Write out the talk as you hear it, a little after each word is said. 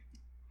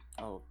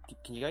Oh,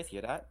 can you guys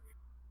hear that?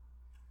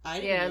 I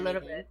didn't Yeah, hear a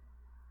little anything.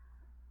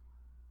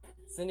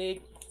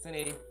 Cindy,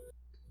 Cindy.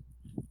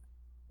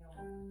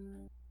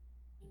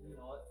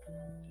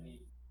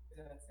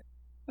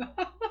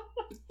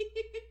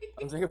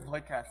 I'm doing a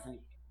podcast.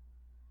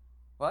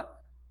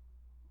 What?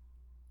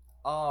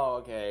 Oh,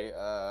 okay.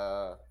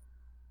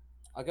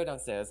 I'll go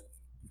downstairs.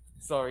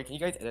 Sorry, can you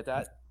guys edit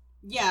that?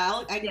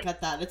 Yeah, I can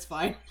cut that. It's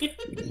fine. You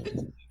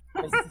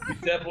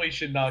definitely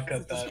should not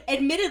cut that.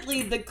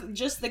 Admittedly, the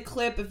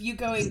clip of you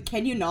going,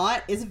 "Can you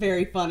not?" is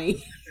very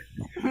funny.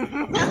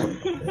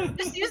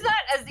 Just use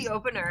that as the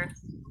opener.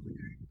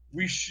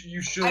 You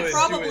should. I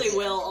probably do it.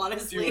 will, Do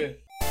honestly.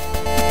 it.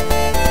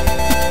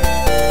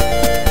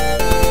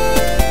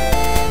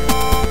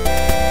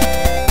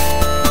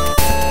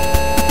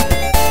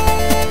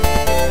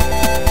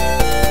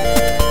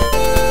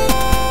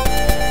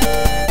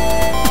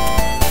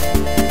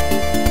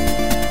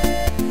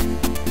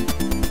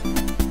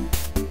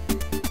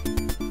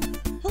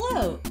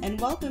 Hello, and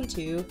welcome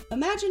to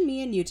Imagine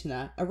Me and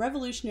Utena, a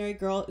Revolutionary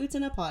Girl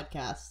Utena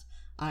podcast.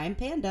 I'm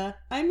Panda.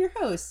 I'm your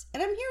host,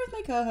 and I'm here with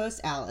my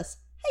co-host Alice.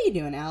 How you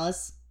doing,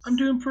 Alice? I'm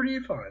doing pretty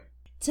fine.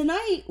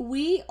 Tonight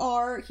we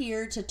are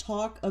here to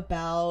talk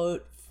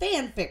about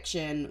fan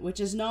fiction, which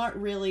is not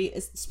really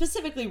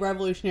specifically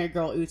Revolutionary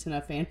Girl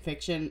Utena fan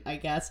fiction, I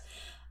guess.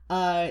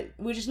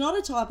 Which is not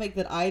a topic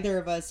that either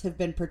of us have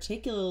been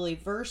particularly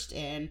versed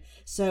in.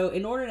 So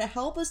in order to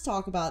help us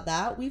talk about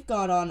that, we've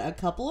got on a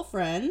couple of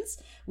friends.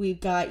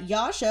 We've got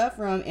Yasha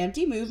from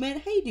Empty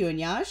Movement. How you doing,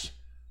 Yash?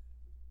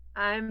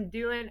 I'm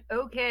doing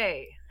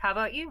okay. How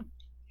about you?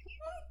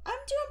 I'm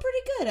doing pretty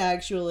good,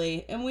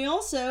 actually. And we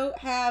also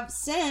have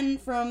Sen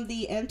from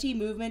the Empty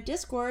Movement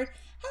Discord.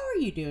 How are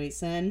you doing,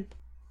 Sen?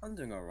 I'm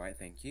doing alright,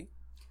 thank you.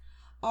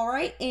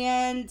 Alright,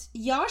 and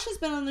Yash has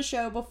been on the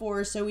show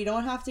before, so we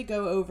don't have to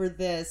go over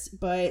this,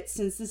 but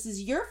since this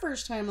is your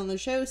first time on the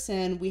show,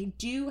 Sen, we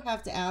do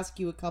have to ask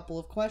you a couple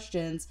of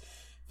questions.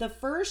 The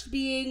first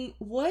being,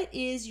 what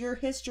is your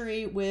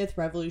history with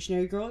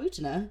Revolutionary Girl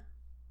Utena?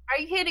 Are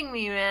you kidding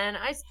me, man?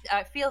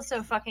 I feel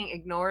so fucking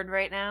ignored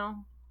right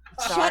now.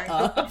 Shut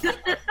up. Hopefully-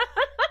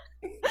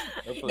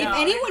 If No.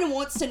 anyone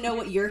wants to know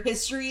what your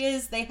history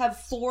is, they have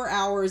 4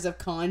 hours of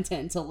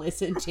content to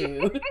listen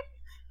to.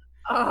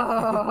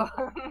 Oh.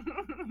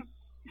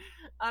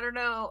 I don't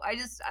know.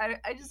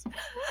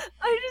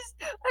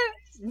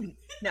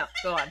 No,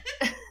 go on.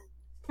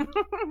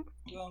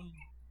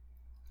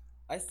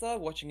 I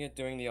started watching it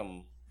during the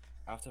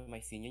after my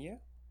senior year,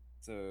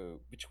 so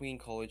between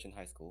college and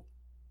high school.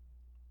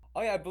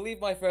 Oh yeah, I believe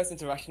my first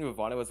interaction with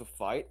Vana was a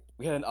fight.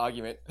 We had an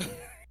argument.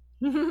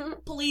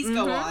 Please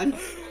go on.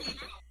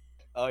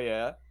 Oh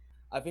yeah,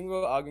 I think we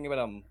were arguing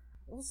about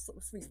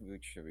something really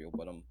trivial,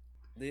 but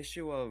the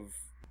issue of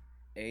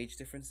age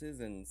differences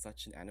in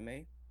such an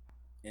anime,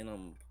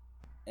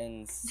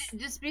 and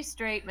Just be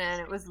straight, man.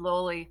 It was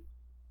lowly.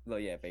 well,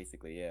 yeah,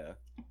 basically, yeah.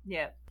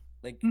 Yeah.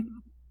 Like,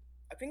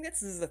 I think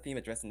this is a theme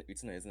addressed in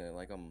Utena, isn't it?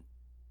 Like,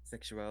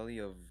 sexuality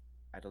of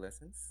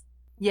adolescence.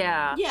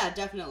 Yeah. Yeah,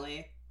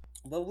 definitely.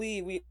 But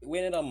we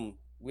ended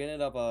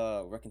up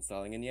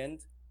reconciling in the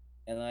end,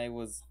 and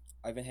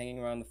I've been hanging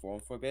around the forum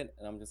for a bit,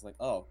 and I'm just like,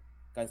 oh,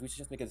 guys, we should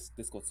just make a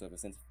Discord server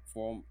since the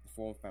forum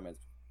format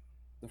is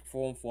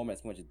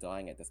pretty much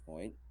dying at this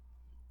point.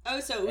 Oh,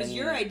 so it was And-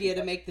 your idea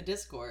to make the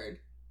Discord.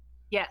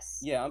 Yes.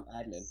 Yeah, I'm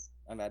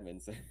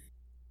admin, so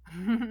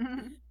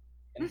and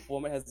the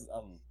format has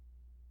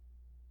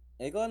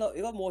it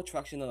got more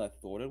traction than I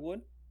thought it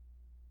would.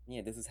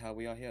 Yeah, this is how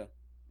we are here.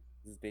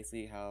 This is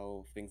basically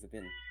how things have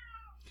been.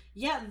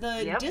 Yeah,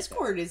 the Yep.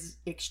 Discord is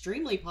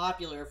extremely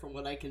popular from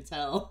what I can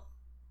tell.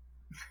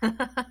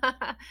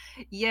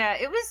 Yeah,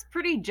 it was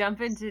pretty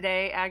jumping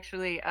today,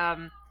 actually.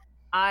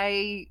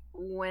 I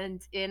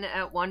went in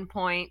at one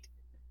point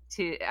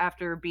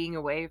after being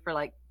away for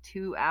like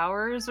 2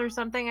 hours or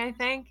something, I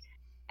think,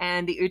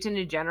 and the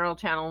Utena General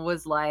channel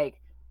was like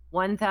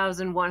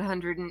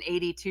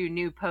 1,182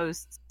 new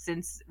posts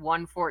since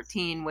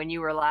 114 when you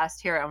were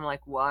last here. I'm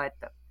like, what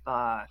the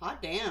fuck?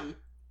 Hot damn.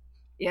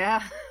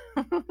 Yeah.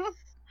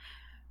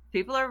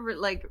 People are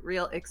like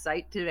real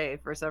excited today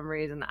for some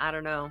reason. I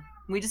don't know.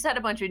 We just had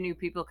a bunch of new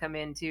people come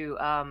in too.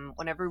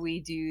 Whenever we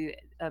do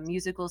a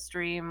musical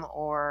stream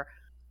or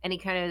any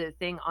kind of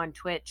thing on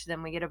Twitch,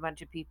 then we get a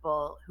bunch of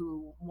people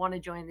who want to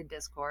join the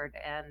Discord,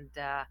 and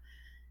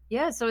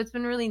yeah, so it's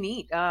been really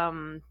neat.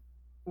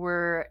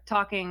 We're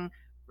talking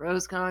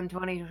RoseCon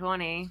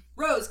 2020.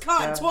 RoseCon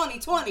Yeah.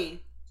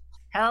 2020.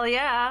 Hell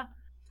yeah.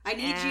 I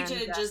need you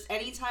to And, just,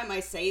 anytime I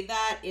say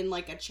that in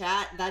like a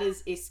chat, that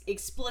is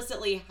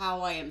explicitly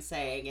how I am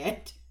saying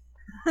it.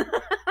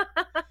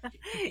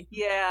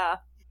 Yeah.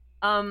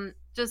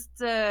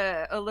 Just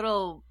a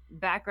little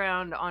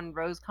background on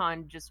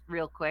RoseCon, just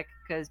real quick,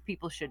 because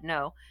people should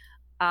know.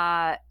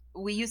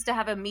 We used to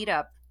have a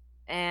meetup,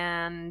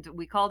 and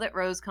we called it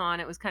RoseCon.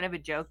 It was kind of a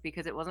joke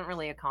because it wasn't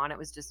really a con; it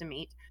was just a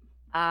meet.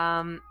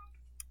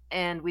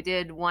 And we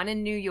did one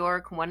in New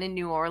York, one in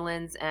New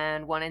Orleans,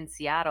 and one in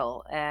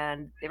Seattle,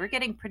 and they were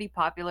getting pretty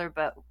popular.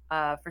 But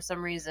for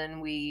some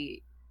reason,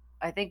 we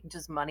I think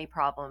just money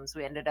problems,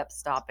 we ended up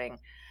stopping.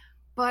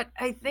 But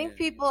I think Yeah.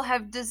 people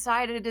have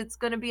decided it's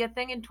going to be a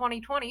thing in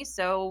 2020,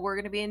 so we're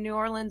going to be in New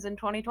Orleans in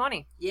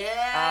 2020.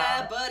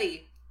 Yeah,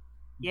 buddy.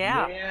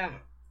 Yeah. Yeah.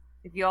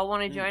 If you all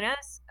want to Mm. join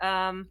us,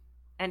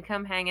 and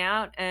come hang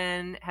out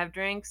and have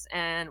drinks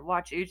and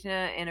watch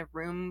Utena in a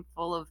room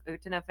full of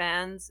Utena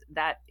fans,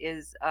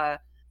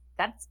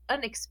 that's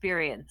an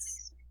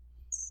experience.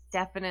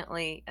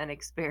 Definitely an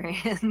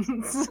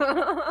experience.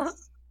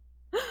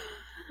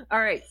 All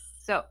right,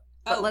 so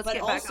let's but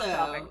get back on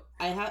topic.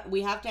 also,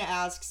 we have to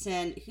ask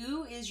Sen,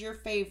 who is your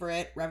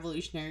favorite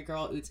Revolutionary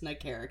Girl Utena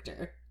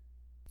character?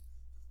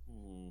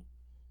 Hmm.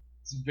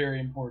 It's very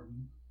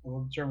important. It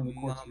will determine the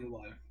course of your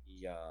life.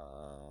 Yeah.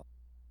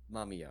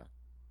 Mamiya.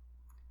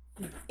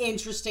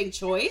 Interesting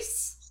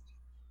choice.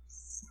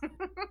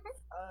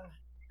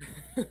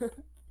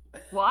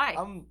 Why?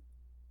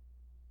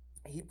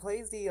 He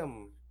plays the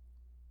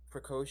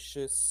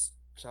precocious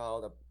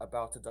child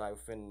about to die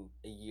within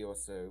a year or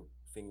so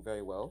thing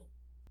very well.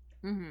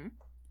 Mm-hmm.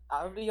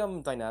 Out of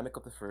the dynamic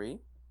of the three,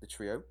 the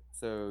trio,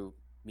 so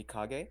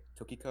Mikage,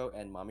 Tokiko,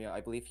 and Mamiya,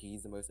 I believe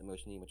he's the most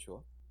emotionally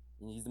mature.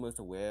 And he's the most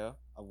aware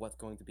of what's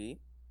going to be.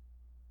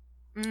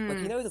 Like,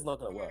 he knows it's not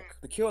gonna work.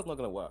 The cure is not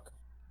gonna work.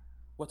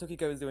 What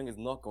Tokiko is doing is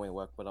not going to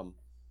work, but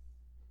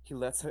he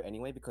lets her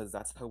anyway because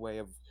that's her way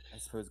of, I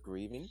suppose,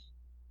 grieving.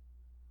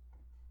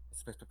 I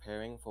suppose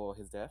preparing for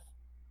his death.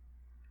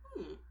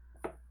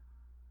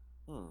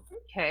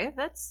 Okay,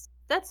 that's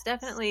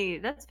definitely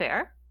that's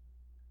fair.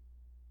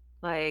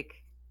 Like,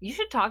 you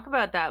should talk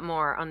about that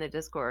more on the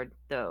Discord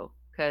though,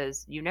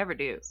 because you never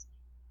do.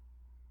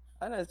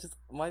 I don't know, it's just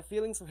my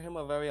feelings for him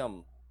are very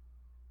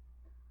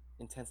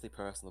intensely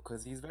personal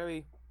because he's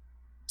very.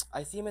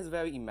 I see him as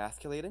very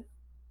emasculated,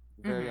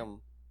 very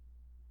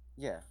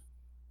yeah,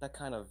 that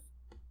kind of.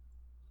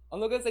 I'm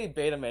not gonna say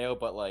beta male,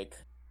 but like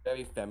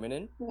very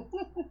feminine.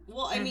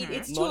 Well, I mean,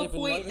 it's to Not a even-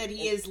 point not that even-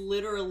 he is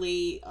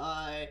literally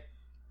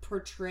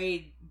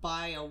portrayed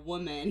by a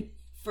woman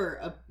for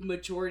a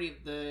majority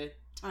of the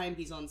time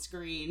he's on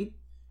screen,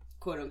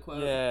 quote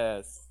unquote.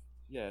 Yes,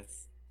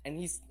 and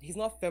he's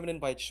not feminine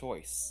by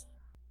choice.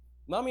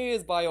 Mami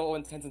is by all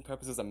intents and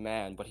purposes a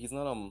man, but he's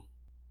not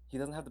he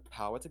doesn't have the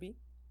power to be,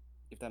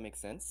 if that makes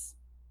sense.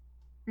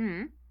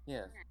 Mm-hmm.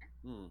 Yeah.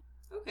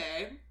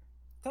 Okay. Kind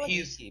of like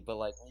He's- Iki, but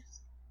like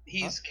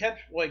He's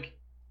kept, like,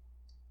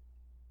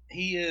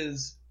 he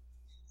is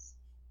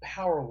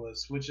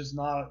powerless, which is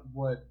not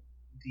what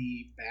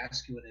the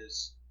masculine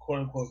is, quote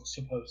unquote,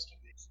 supposed to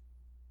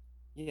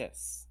be.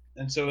 yes.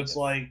 And so it's Yes.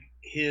 like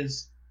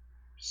his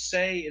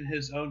say in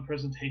his own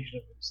presentation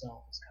of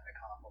himself is kind of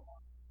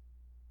compromised,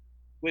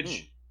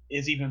 which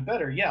is even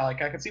better. Yeah,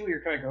 like I can see what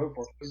you're kind of going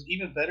for. It's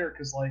even better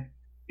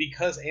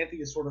because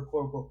Anthony is sort of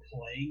quote unquote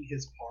playing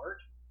his part.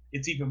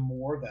 It's even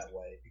more that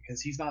way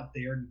because he's not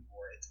there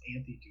anymore. It's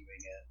Anthony doing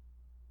it.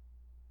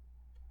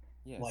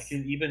 Yes. Like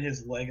even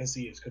his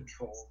legacy is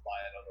controlled by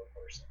another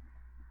person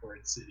for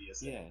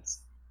Insidious.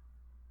 Yes.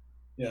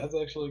 Yeah, that's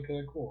actually kind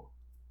of cool.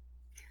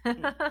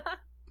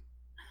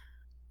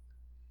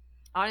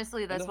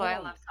 Honestly, that's the why I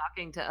whole- love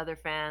talking to other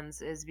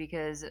fans, is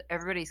because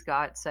everybody's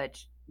got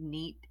such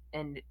neat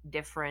and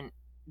different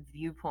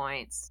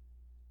viewpoints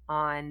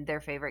on their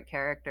favorite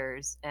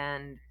characters.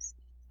 And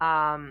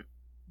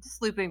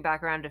just looping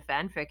back around to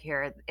fanfic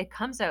here, it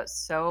comes out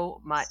so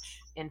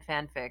much in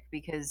fanfic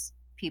because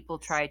people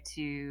try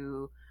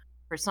to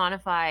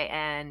personify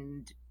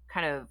and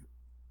kind of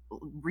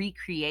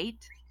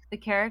recreate the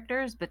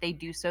characters, but they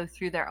do so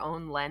through their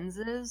own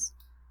lenses.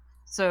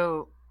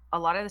 So a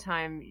lot of the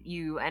time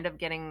you end up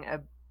getting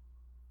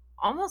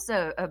almost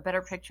a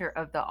better picture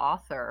of the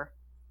author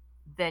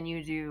than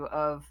you do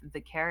of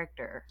the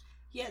character.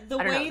 Yeah, the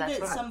I don't know, way that's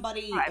that what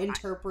somebody I find.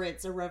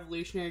 interprets a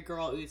Revolutionary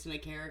Girl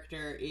Utena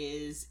character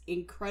is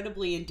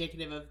incredibly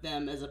indicative of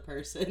them as a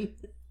person.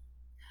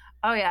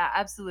 Oh yeah,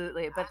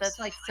 absolutely. But that's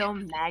like so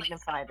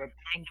magnified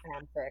in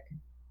fanfic.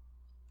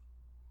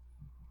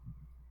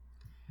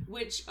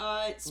 Which,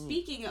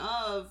 speaking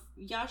of,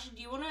 Yasha,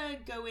 do you want to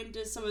go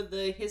into some of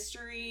the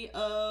history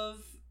of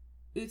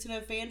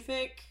Utena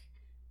fanfic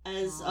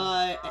as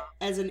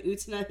an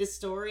Utena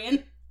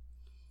historian?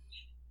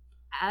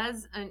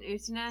 As an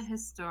Utena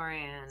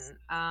historian,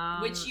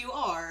 Which you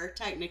are,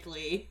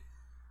 technically.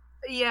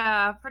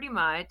 yeah, pretty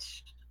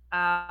much.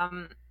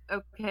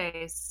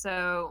 Okay,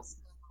 so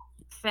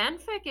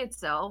fanfic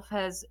itself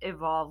has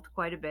evolved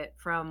quite a bit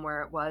from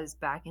where it was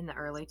back in the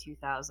early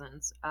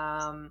 2000s.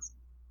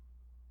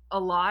 A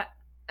lot,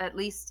 at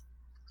least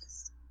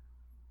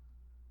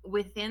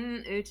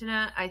within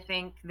Utena, I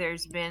think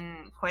there's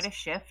been quite a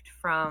shift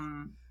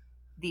from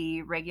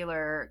the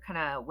regular kind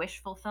of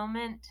wish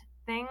fulfillment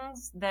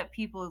things that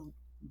people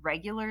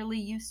regularly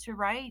used to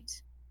write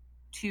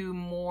to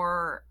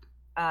more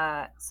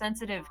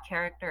sensitive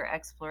character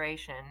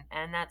exploration.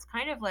 And that's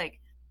kind of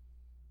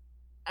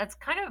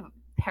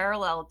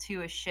parallel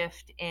to a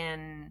shift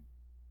in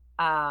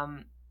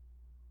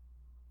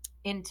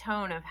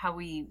tone of how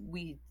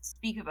we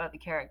speak about the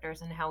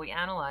characters and how we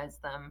analyze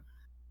them.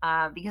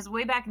 Because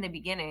way back in the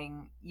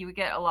beginning, you would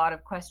get a lot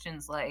of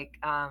questions like,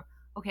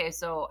 okay,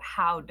 so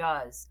how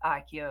does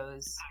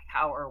Akio's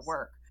power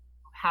work?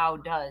 How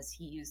does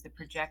he use the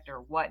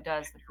projector? What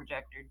does the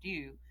projector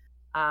do?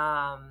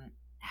 How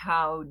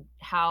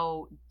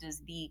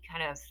does the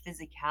kind of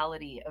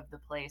physicality of the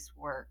place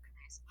work?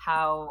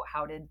 How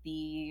did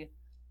the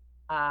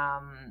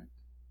um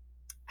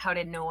how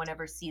did no one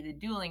ever see the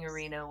dueling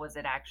arena? Was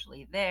it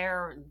actually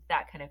there?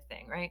 That kind of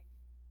thing, right?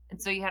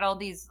 And so you had all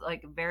these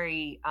like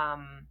very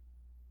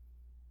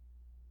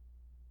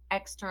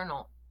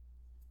external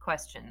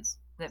questions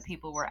that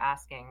people were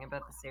asking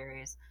about the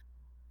series.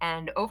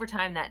 And over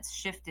time, that's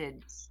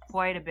shifted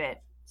quite a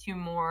bit to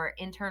more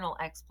internal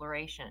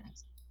exploration,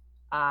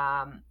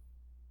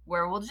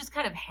 where we'll just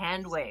kind of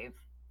hand wave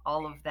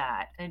all of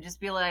that and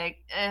just be like,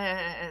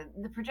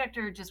 the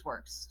projector just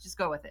works. Just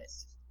go with it.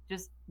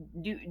 Just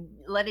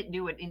let it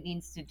do what it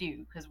needs to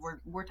do, because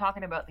we're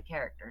talking about the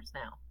characters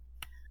now.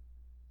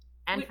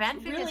 And Which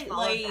fanfic really, has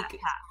followed that like, path.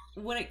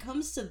 when it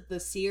comes to the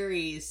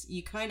series,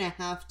 you kind of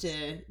have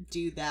to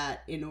do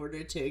that in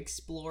order to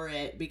explore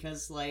it,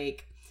 because,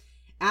 like,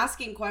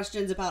 asking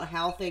questions about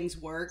how things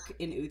work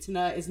in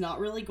Utena is not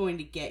really going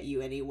to get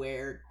you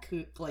anywhere,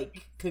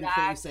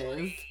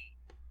 conclusive.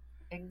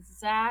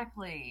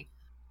 Exactly.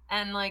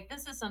 And, like,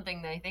 this is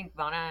something that I think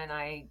Vana and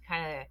I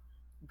kind of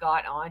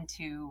got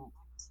onto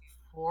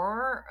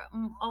before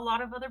a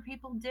lot of other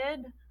people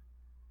did,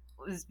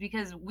 was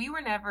because we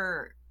were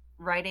never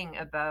writing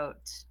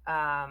about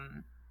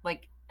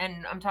like,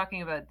 and I'm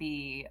talking about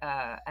the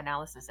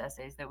analysis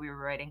essays that we were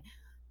writing.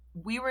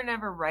 We were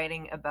never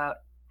writing about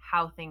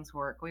how things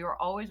work. We were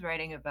always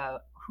writing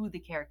about who the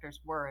characters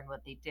were and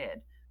what they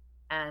did.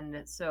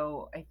 And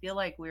so I feel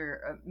like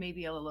we're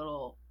maybe a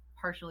little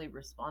partially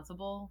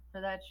responsible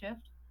for that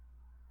shift,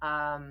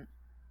 um,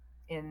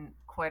 in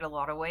quite a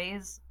lot of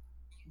ways.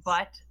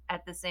 But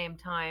at the same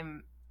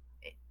time,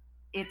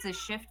 it's a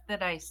shift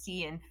that I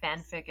see in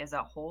fanfic as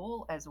a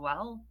whole as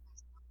well,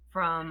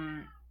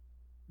 from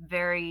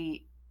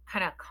very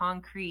kind of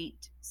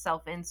concrete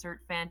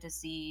self-insert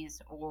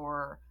fantasies,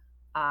 or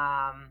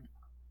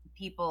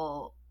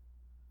people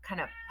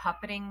kind of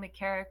puppeting the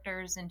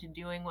characters into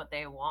doing what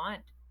they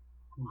want,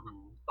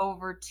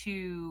 over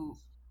to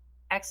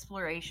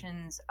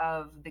explorations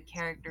of the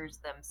characters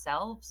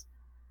themselves.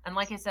 And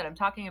like I said, I'm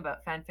talking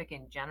about fanfic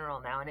in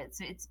general now, and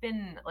it's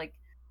been like,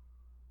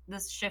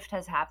 this shift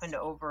has happened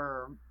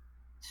over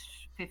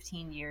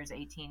 15 years,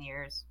 18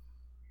 years.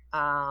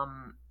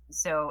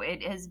 So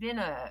it has been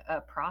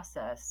a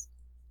process,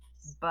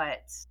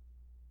 but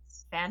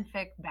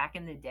fanfic back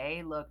in the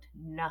day looked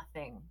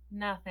nothing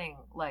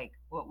like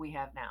what we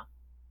have now.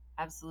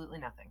 Absolutely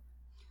nothing.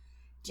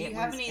 Do you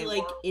have any,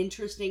 like,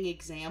 interesting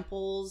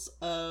examples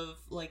of,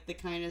 like, the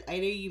kind of... I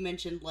know you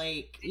mentioned,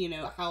 like, you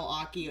know, how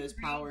Akio's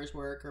powers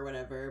work or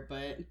whatever,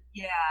 but...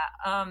 Yeah,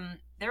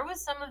 there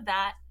was some of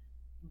that,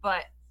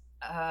 but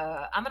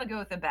I'm gonna go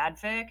with a bad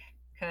fic,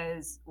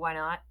 because why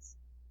not?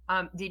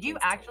 Did you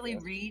actually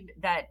read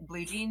that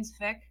Blue Jeans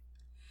fic?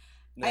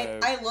 No,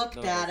 I looked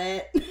at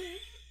it.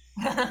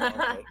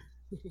 Okay.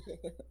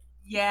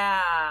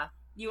 Yeah.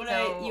 You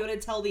wanna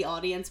tell the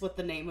audience what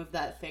the name of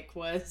that fic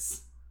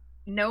was?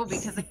 No,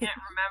 because I can't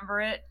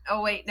remember it.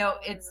 Oh wait, no,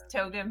 it's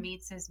Toga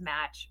meets his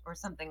match or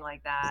something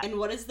like that. And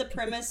what is the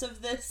premise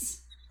of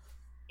this?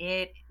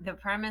 The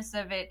premise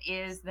of it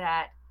is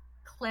that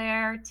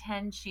Claire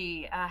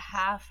Tenchi, a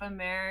half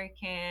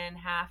American,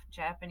 half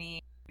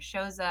Japanese,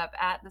 shows up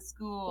at the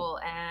school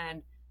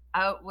and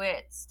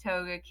outwits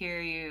Toga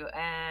Kiryu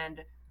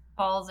and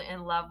falls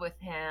in love with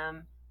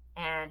him,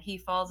 and he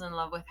falls in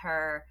love with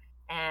her,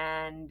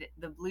 and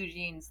the Blue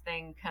Jeans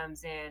thing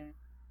comes in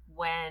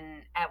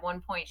when at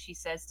one point she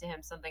says to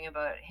him something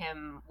about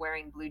him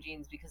wearing blue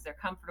jeans because they're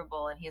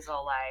comfortable, and he's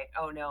all like,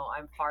 oh no,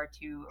 I'm far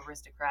too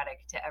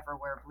aristocratic to ever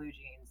wear blue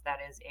jeans. That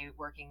is a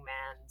working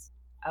man's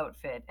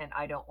outfit, and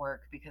I don't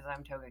work because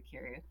I'm Toga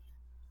Kiryu.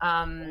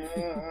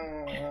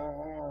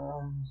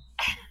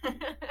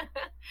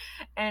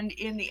 And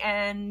in the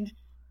end,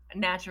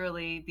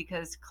 naturally,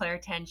 because Claire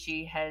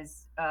Tenchi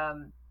has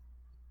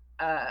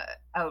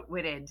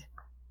outwitted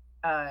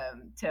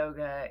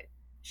Toga,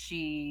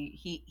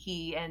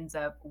 he ends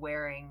up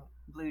wearing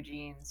blue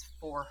jeans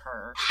for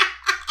her.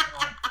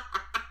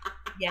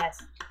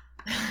 Yes.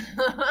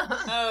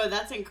 Oh,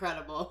 that's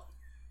incredible.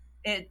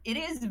 It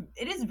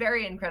is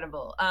very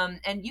incredible.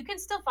 And you can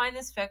still find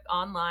this fic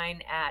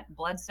online at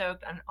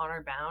Bloodsoaked and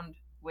Honor Bound,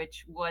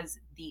 which was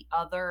the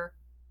other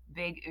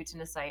big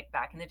Utena site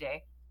back in the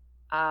day.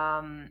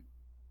 And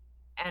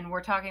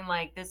we're talking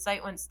like this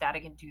site went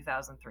static in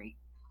 2003.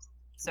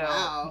 So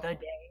wow. The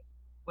day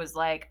was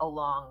like a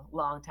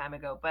long time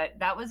ago. But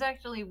that was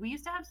actually, we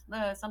used to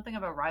have something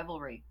of a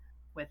rivalry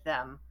with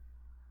them.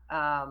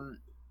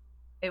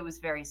 It was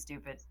very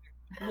stupid.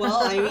 Well,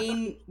 I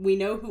mean, we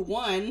know who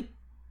won.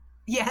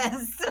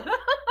 Yes.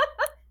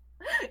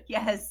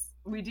 Yes,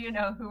 we do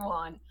know who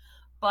won.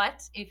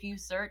 But if you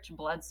search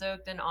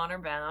Bloodsoaked and Honor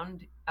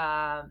Bound,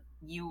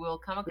 you will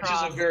come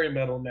across... Which is a very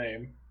metal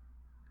name.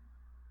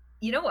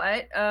 You know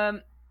what?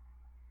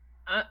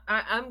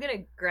 I'm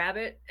gonna grab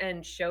it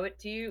and show it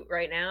to you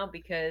right now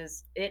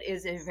because it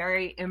is a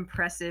very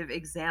impressive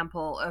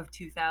example of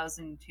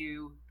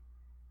 2002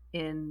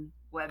 in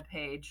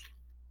webpage.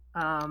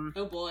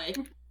 Oh boy.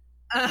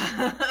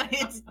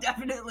 It's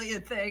definitely a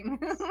thing.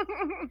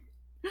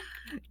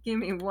 Give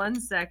me 1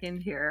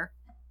 second here.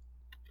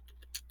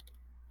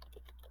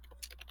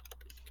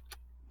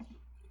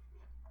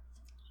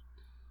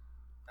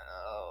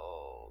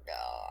 Oh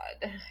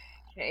God.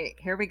 Okay,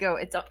 here we go.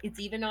 It's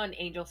even on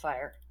Angel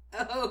Fire.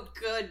 Oh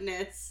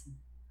goodness.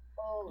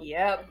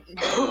 Yep.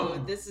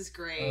 Oh, this is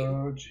great.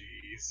 Oh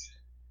jeez.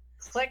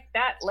 Click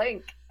that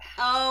link.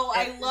 Oh,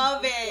 I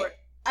love it.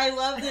 I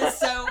love this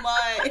so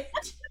much.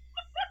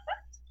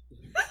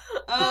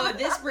 Oh,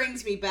 this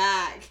brings me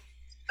back.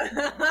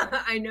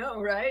 I know,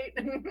 right?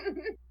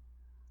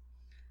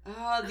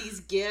 Oh, these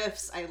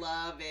gifts. I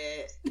love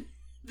it.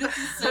 This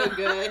is so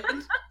good.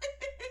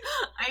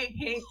 I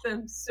hate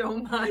them so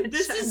much.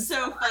 This is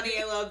so funny.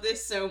 I love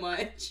this so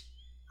much.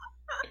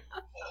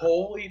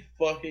 Holy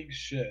fucking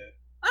shit.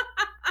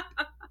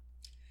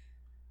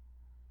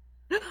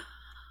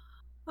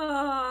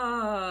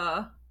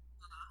 Ah.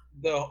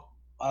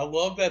 I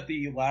love that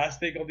the last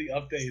thing on the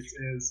updates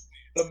is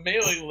the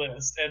mailing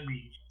list and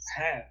the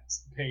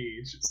hats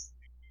page. Is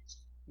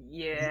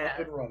Yeah. up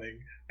and running.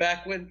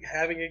 Back when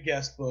having a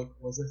guest book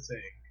was a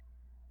thing.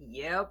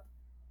 Yep.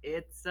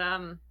 It's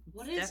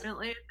What is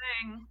definitely a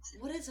thing.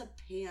 what is a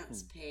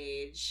pants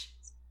page?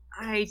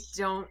 I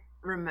don't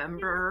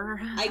remember.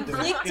 I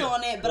clicked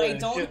on it, but I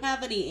don't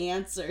have any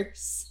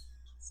answers.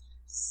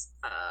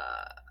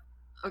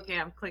 Okay,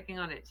 I'm clicking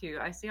on it too.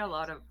 I see a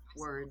lot of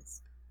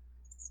words.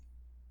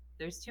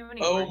 There's too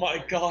many Oh words.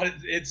 my god!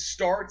 It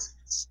starts.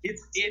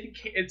 It's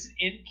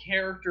in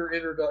character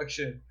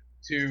introduction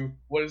to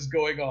what is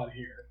going on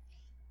here,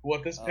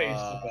 what this page is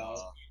about.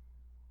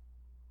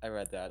 I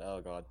read that.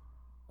 Oh god.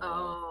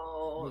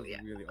 Oh, This is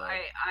yeah. really odd.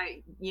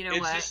 You know It's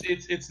what? just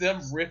it's them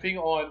riffing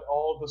on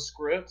all the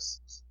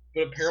scripts,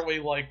 but apparently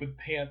like with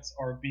pants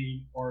are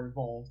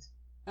involved.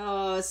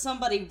 Oh,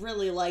 somebody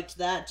really liked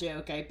that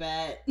joke, I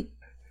bet.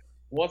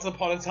 Once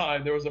upon a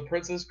time, there was a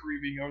princess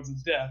grieving over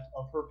the death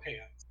of her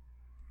pants.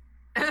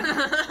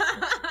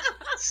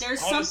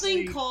 There's Honestly,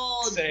 something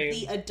called same.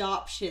 the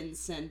Adoption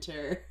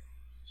Center.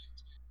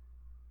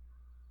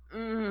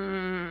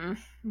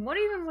 What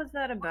even was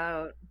that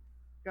about?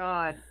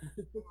 God.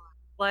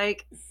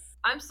 Like,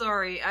 I'm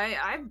sorry.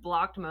 I've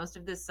blocked most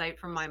of this site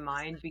from my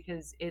mind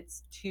because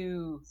it's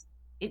too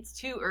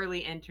early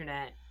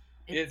internet.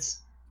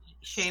 It's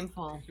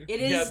shameful. It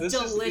Yeah, is this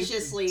is-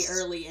 deliciously it's-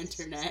 early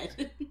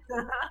internet.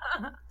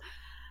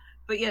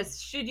 But yes,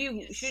 should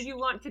you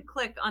want to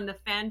click on the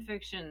fan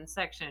fiction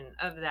section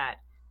of that,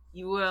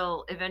 you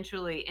will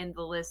eventually in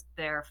the list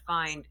there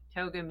find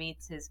Toga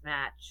meets his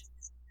match,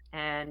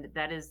 and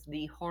that is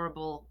the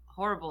horrible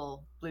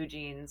Blue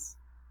Jeans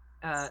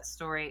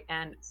story,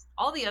 and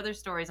all the other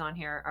stories on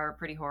here are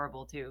pretty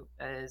horrible too,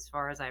 as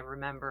far as I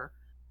remember.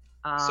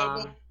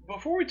 So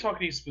before we talk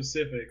any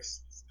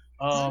specifics,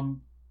 I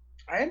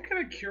am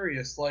kind of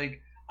curious.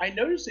 Like, I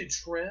noticed a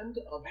trend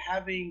of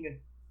having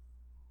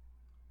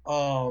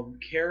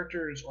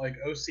characters like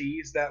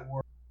OCs that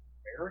were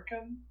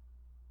American.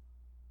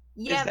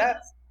 Yeah, Is that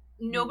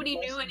because nobody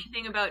knew less-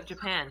 anything about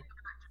Japan.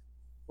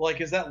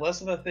 Like, is that less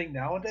of a thing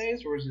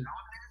nowadays, or is it?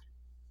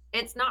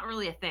 It's not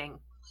really a thing.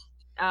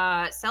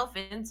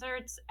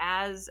 Self-inserts,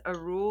 as a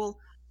rule,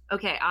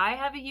 okay, I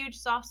have a huge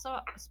soft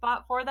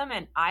spot for them,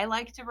 and I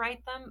like to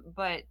write them,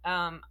 but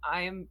I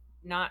am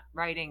not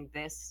writing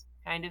this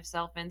kind of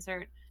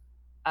self-insert.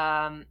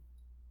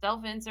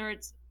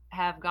 Self-inserts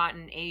have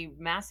gotten a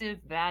massive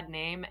bad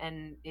name,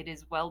 and it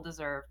is well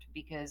deserved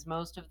because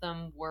most of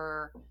them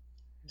were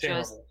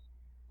just Terrible.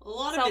 A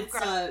lot of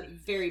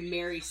it's very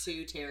Mary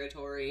Sue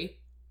territory.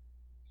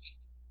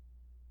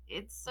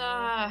 it's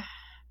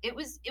it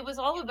was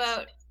all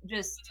about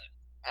just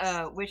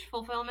wish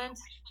fulfillment.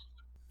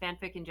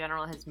 Fanfic in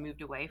general has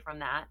moved away from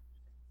that,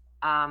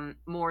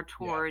 more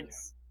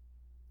towards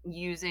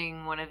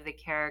using one of the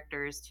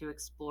characters to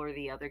explore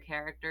the other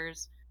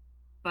characters.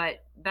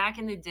 But back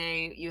in the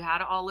day, you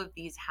had all of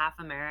these half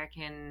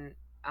American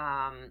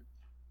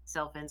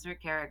self-insert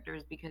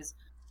characters because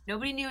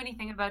nobody knew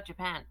anything about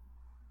Japan.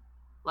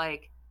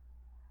 Like,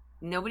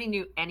 nobody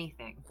knew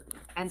anything.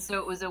 And so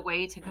it was a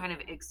way to kind of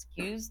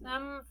excuse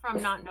them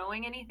from not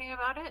knowing anything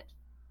about it.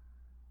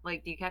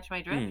 Like, do you catch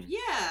my drift? Yeah.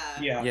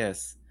 Yeah.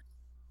 Yes.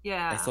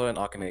 Yeah. I saw it in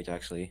Archimage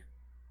actually.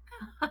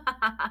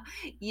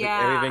 Yeah.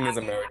 Like, everything is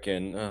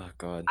American. Oh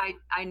god.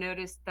 I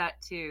noticed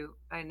that too.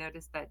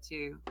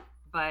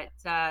 But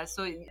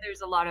so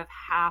there's a lot of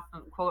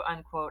quote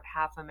unquote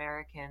half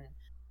American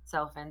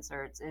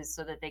self-inserts is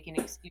so that they can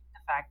excuse the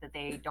fact that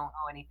they don't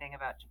know anything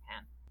about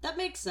Japan. That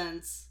makes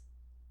sense.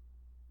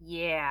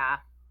 Yeah.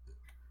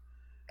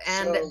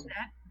 And So-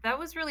 that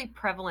was really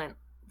prevalent.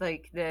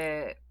 Like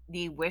the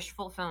wish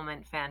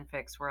fulfillment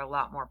fanfics were a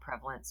lot more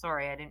prevalent.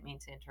 Sorry, I didn't mean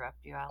to interrupt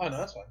you, Alex. Oh no,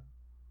 that's fine.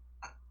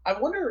 I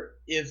wonder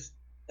if,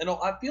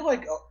 I feel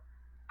like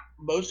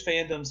most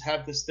fandoms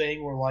have this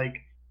thing where like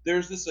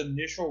there's this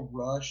initial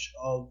rush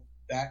of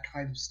that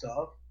kind of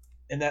stuff,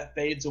 and that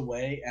fades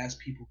away as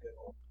people get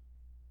older.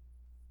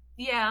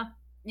 Yeah,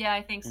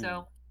 I think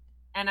so.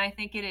 And I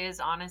think it is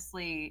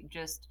honestly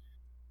just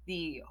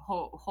the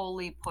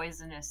wholly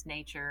poisonous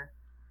nature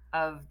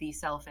of the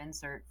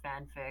self-insert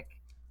fanfic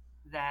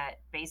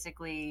that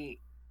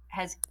basically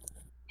has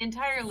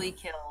entirely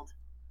killed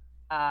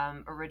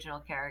original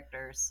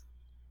characters.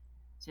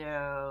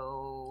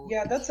 So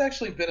yeah, that's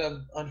actually been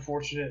an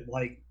unfortunate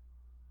well,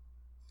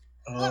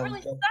 it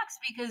really sucks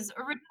because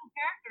original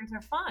characters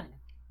are fun.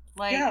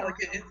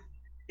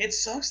 It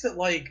sucks that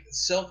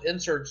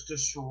self-inserts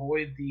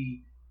destroyed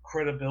the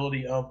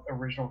credibility of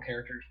original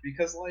characters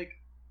because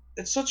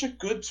it's such a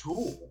good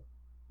tool.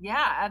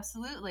 Yeah,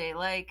 absolutely.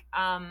 Okay,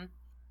 I'm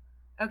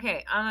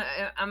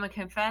gonna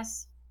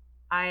confess,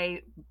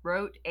 I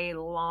wrote a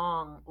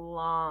long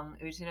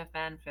Utena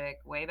fanfic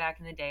way back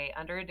in the day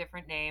under a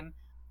different name.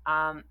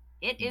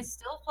 It is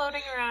still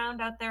floating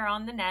around out there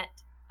on the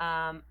net.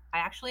 I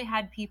actually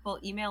had people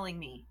emailing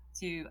me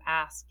to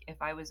ask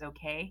if I was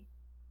okay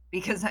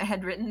because I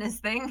had written this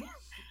thing.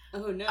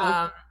 Oh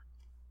no.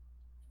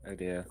 Oh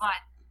dear.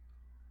 But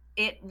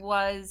it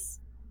was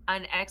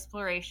an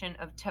exploration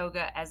of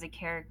Toga as a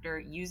character,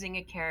 using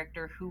a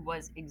character who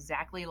was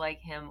exactly like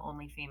him,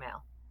 only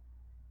female,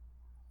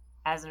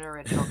 as an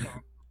original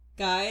character.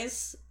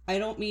 Guys, I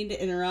don't mean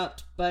to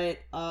interrupt, but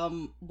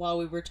while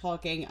we were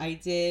talking, I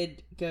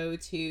did go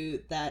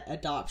to that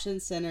adoption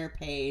center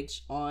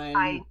page on...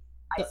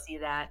 I see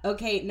that.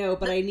 Okay, no,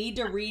 but I need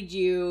to read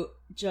you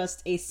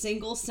just a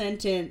single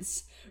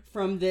sentence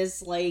from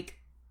this,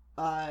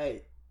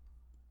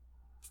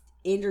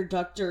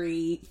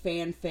 introductory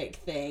fanfic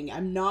thing.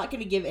 I'm not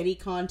going to give any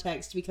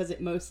context because it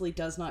mostly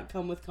does not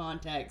come with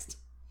context.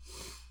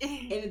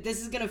 And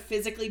this is going to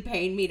physically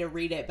pain me to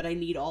read it, but I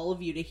need all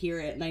of you to hear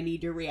it, and I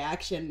need your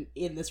reaction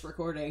in this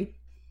recording.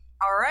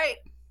 All right,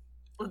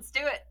 let's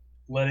do it.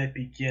 Let it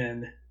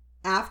begin.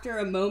 After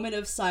a moment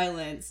of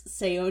silence,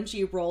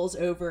 Seonji rolls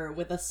over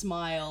with a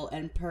smile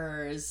and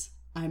purrs,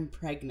 "I'm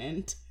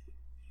pregnant."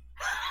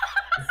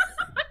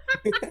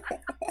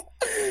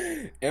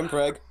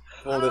 Impreg.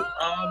 Hold it.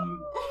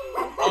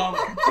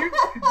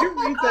 Could you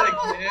read that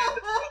again,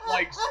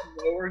 but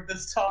slower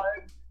this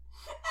time?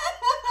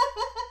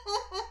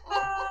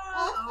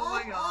 Oh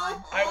my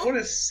god. I want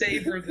to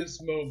savor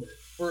this moment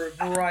for a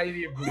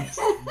variety of reasons.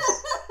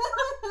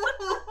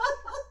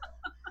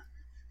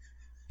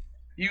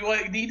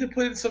 You need to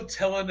put in some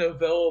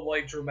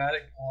telenovela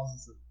dramatic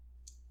pauses.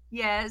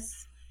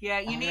 Yes. Yeah,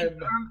 you need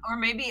or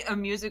maybe a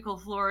musical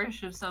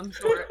flourish of some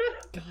sort.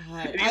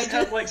 God. It needs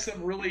to have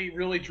some really,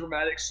 really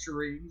dramatic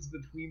strings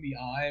between the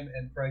 "I'm"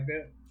 and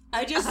 "pregnant."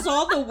 I just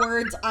saw the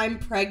words "I'm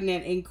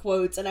pregnant" in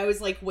quotes, and I was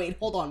like, wait,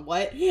 hold on,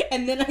 what?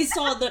 And then I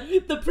saw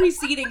the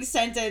preceding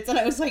sentence, and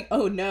I was like,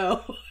 oh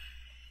no.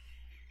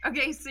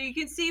 Okay, so you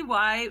can see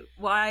why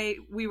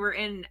we were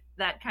in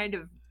that kind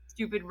of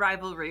stupid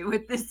rivalry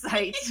with this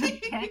site,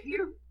 can't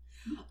you?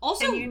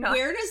 Also,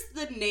 where does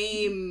the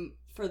name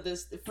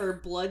for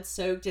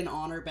Blood-Soaked and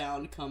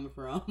Honor-Bound come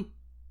from?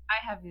 I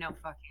have no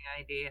fucking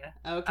idea.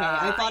 Okay,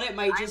 I thought it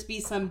might just be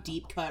some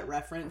deep cut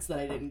reference that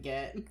I didn't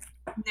get.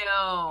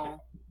 No,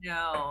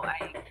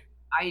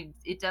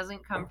 it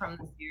doesn't come from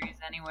the series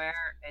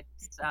anywhere.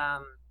 It's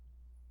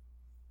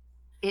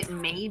it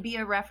may be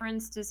a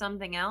reference to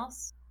something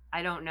else.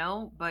 I don't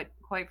know, but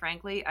quite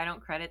frankly, I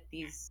don't credit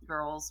these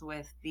girls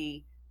with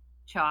the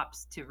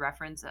chops to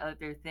reference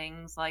other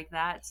things like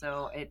that.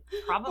 So it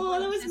probably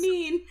that was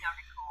mean.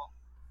 Cool.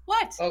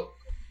 What? Oh,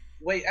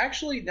 wait.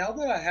 Actually, now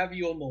that I have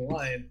you on the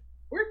line,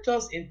 where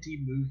does Empty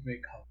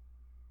Movement come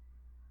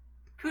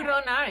from?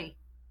 Kudonari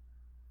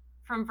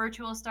from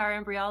Virtual Star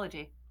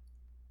Embryology.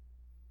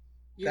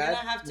 You're gonna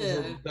have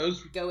to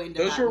go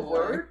into those that are more.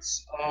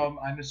 words.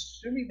 I'm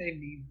assuming they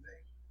mean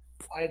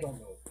things. I don't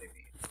know what they mean.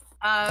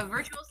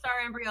 Virtual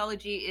Star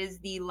Embryology is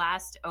the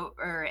last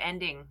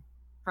ending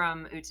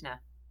from Utena,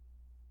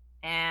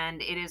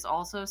 and it is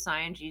also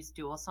Saionji's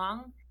dual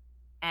song.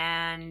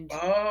 And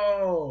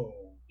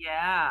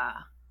yeah,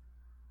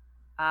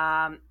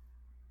 and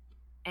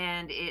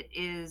it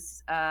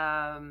is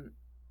a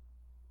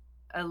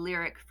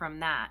lyric from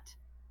that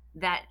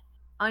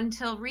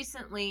until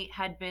recently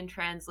had been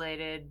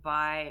translated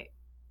by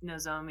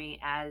Nozomi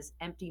as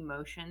Empty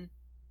Motion.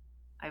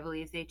 I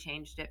believe they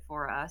changed it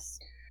for us.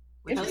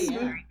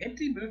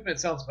 Empty Movement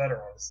sounds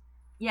better, honestly.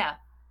 Yeah,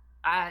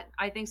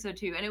 I think so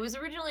too. And it was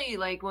originally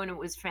when it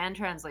was fan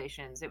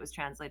translations, it was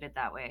translated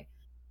that way.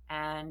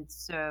 And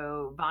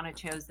so Vana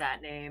chose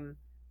that name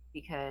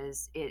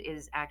because it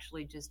is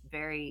actually just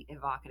very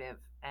evocative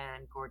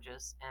and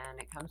gorgeous, and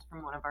it comes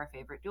from one of our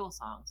favorite dual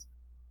songs.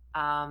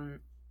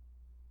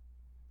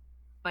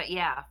 But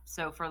yeah,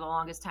 so for the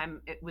longest time,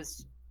 it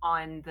was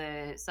on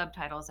the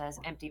subtitles as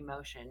Empty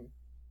Motion.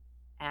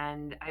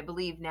 And I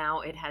believe now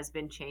it has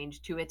been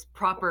changed to its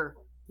proper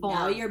form.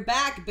 Now you're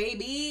back,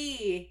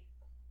 baby!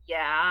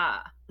 Yeah.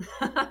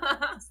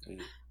 But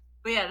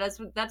yeah,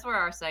 that's where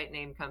our site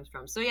name comes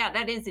from. So yeah,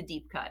 that is a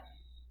deep cut.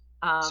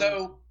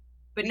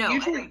 But no,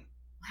 usually...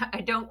 I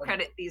don't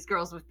credit these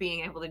girls with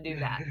being able to do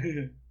that.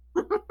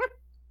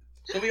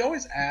 So we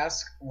always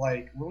ask,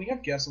 like, when we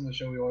have guests on the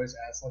show, we always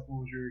ask, like,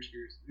 what was your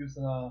experience with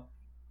Utana?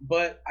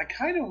 But I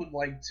kind of would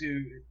like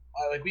to,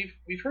 like,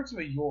 we've heard some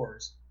of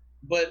yours,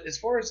 but as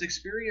far as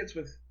experience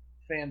with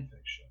fan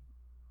fiction,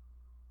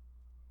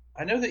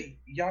 I know that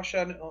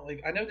Yasha,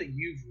 like, I know that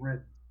you've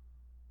written.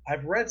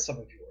 I've read some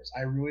of yours.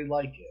 I really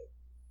like it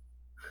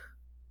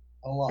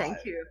a lot.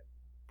 Thank you.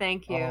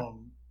 Thank you.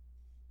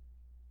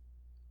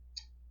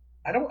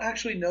 I don't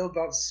actually know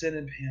about Sin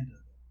and Panda.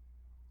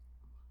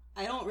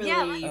 I don't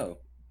really. Yeah, Oh,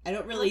 I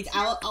don't really.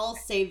 I'll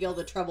save y'all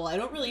the trouble. I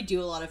don't really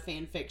do a lot of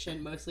fan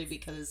fiction, mostly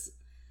because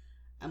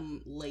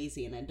I'm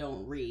lazy and I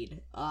don't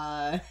read.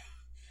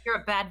 You're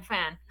a bad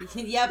fan.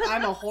 Yep,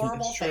 I'm a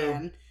horrible It's true.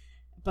 fan.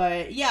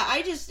 But yeah,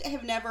 I just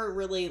have never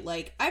really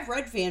like I've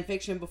read fan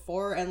fiction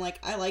before and like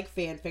I like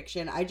fan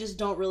fiction. I just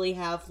don't really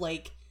have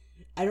like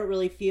I don't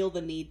really feel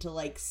the need to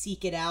like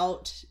seek it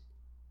out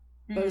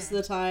most of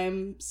the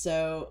time.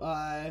 So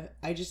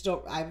I just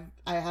don't I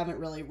haven't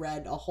really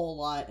read a whole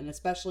lot and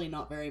especially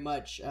not very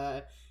much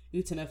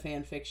Utena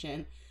fan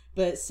fiction.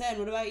 But Sen,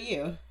 what about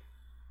you?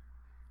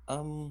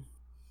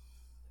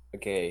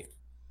 okay.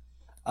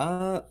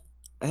 I'm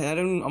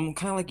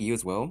kind of like you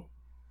as well,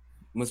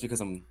 mostly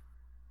because I'm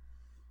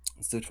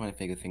still trying to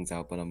figure things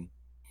out. But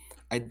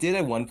I did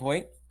at one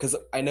point because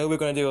I know we're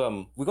gonna do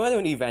an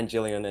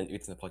Evangelion and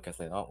Utena podcast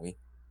later, aren't we?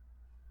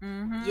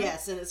 Mm-hmm.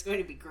 Yes, and it's going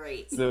to be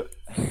great. So,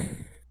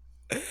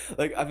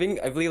 like I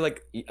believe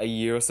like a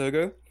year or so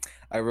ago,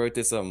 I wrote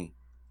this I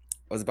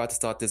was about to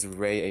start this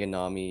Rei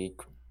Ayanami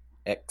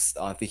X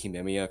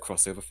Himemiya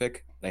crossover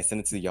fic, and I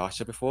sent it to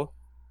Yasha before.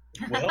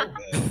 Well,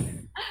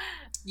 then,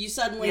 You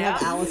suddenly Yeah.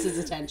 have Alice's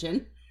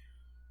attention.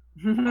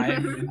 I'm I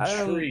don't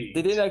know. intrigued.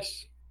 They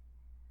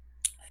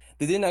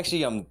didn't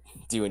actually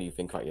do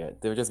anything quite yet.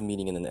 They were just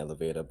meeting in an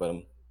elevator, but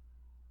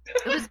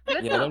It was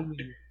good yeah. though.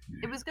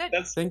 It was good.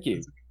 That's Thank you.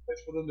 That's a good place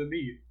for them to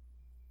meet.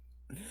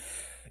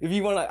 If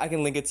you want, I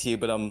can link it to you.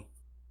 But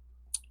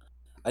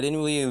I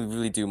didn't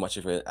really do much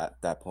of it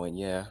at that point.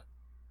 Yeah.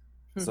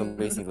 So I'm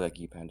basically like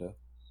you, Panda.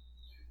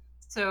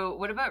 So,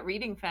 what about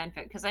reading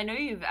fanfic? Because I know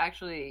you've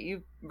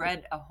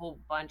read a whole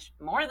bunch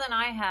more than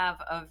I have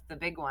of the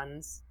big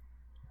ones,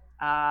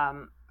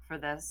 for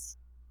this.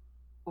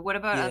 But what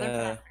about other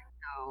Yeah. fanfic?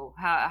 though?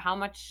 How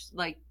much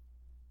like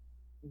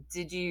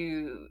did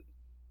you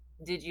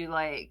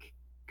like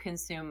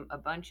consume a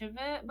bunch of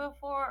it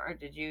before, or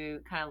did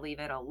you kind of leave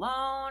it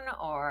alone,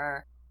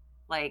 or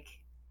like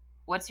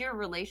what's your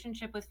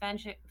relationship with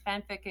fanfic?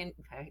 And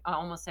I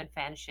almost said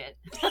fan shit.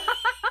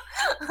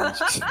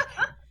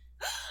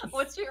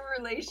 What's your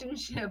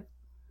relationship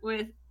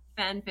with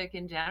fanfic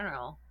in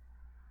general?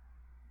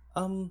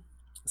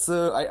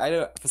 So I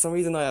don't, for some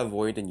reason I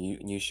avoid the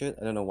new shit.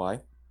 I don't know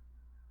why.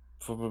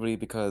 Probably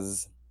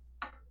because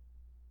I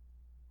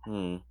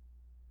don't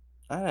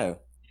know.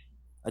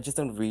 I just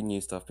don't read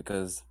new stuff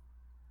because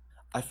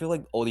I feel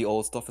like all the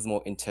old stuff is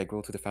more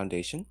integral to the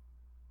foundation.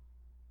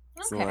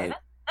 So, Okay, like,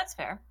 that's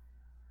fair.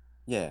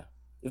 yeah,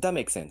 if that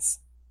makes sense.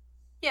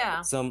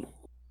 Yeah. So,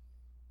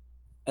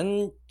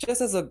 and just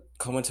as a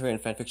commentary on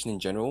fanfiction in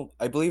general,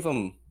 I believe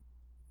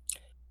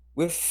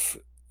if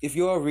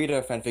you're a reader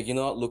of fanfic, you're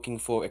not looking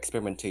for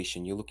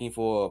experimentation. You're looking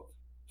for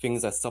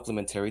things that's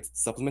supplementary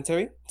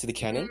to the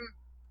canon.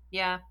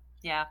 Yeah.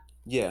 Yeah.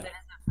 That is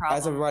a problem.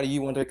 As a writer,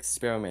 you want to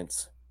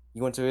experiment.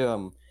 You want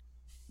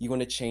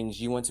to change.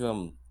 You want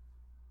to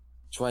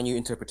try new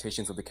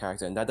interpretations of the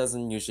character, and that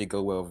doesn't usually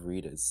go well with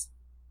readers.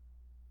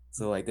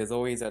 So like, there's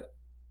always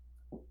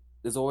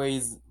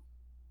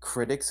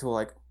critics who are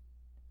like,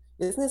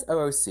 isn't this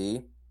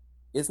OOC?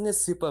 Isn't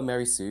this Super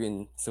Mary Sue?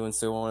 And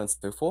so on and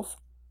so forth.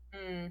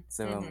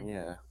 So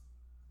yeah.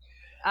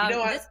 You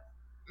know,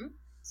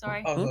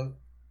 sorry.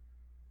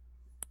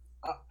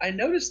 I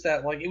noticed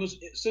that like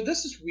so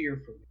this is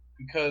weird for me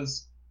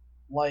because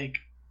like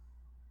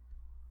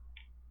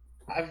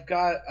I've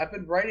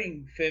been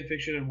writing fan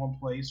fiction in one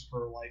place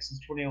for like since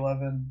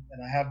 2011,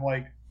 and I have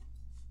like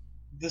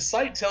the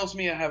site tells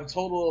me I have a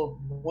total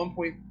of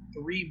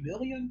 1.3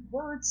 million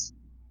words,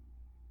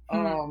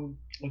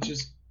 which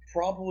is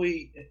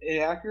probably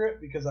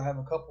inaccurate because I have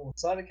a couple of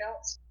side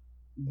accounts,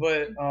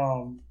 but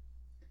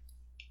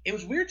it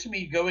was weird to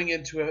me going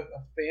into a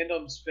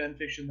fandom's fan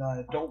fiction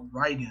that I don't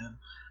write in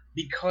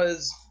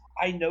because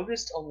I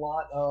noticed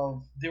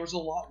there was a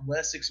lot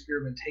less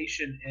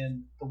experimentation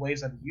in the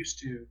ways I'm used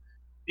to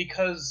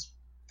because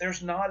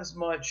there's not as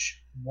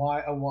much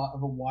a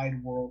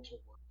wide world to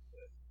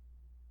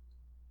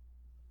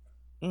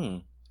work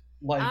with.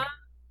 Like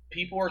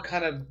people are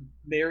kind of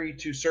married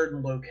to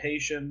certain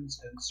locations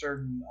and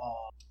certain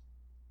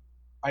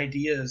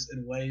ideas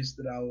in ways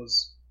that I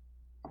was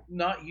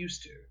not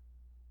used to.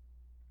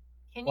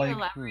 Can you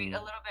elaborate a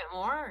little bit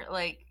more?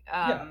 Like,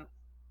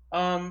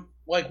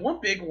 like one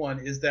big one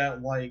is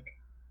that like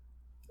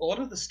a lot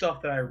of the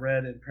stuff that I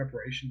read in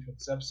preparation for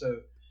this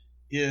episode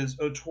is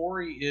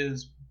Otori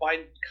is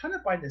by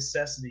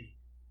necessity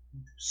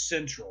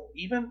central.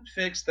 Even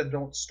fics that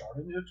don't start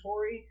in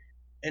Otori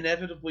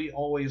inevitably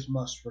always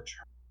must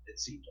return. It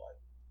seems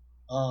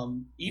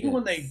even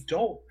when they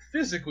don't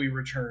physically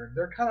return,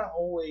 they're kind of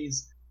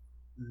always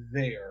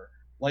there.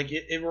 Like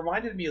it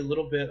reminded me a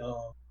little bit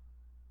of.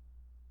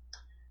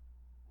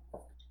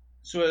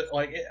 So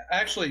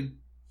actually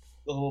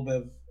a little bit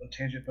of a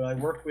tangent, but I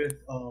work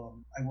with a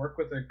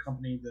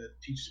company that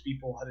teaches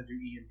people how to do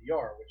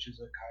EMDR, which is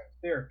a kind of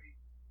therapy.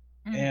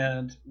 Mm-hmm.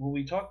 And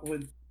when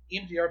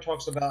EMDR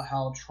talks about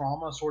how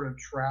trauma sort of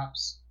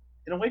traps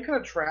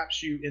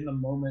you in the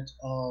moment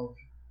of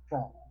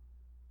trauma,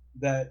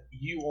 that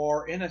you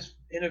are in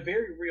a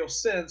very real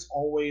sense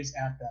always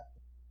at that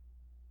point.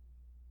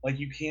 Like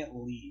you can't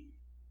leave.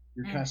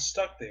 You're kind of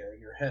stuck there in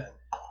your head.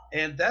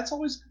 And that's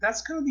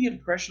kind of the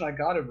impression I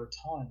got over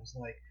time, is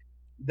like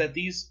that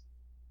these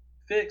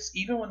fics,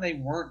 even when they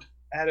weren't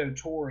at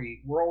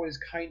Otori, were always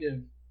kind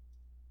of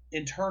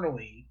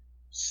internally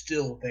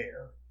still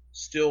there,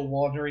 still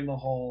wandering the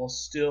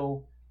halls,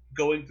 still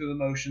going through the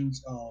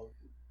motions of,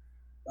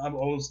 I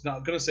was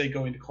not going to say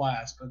going to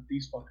class, but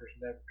these fuckers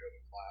never go to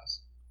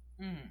class.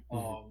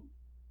 Well,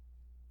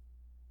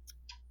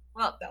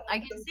 I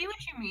can see what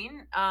you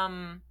mean.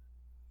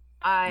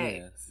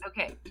 Okay.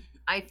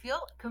 I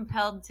feel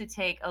compelled to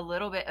take a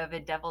little bit of a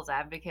devil's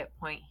advocate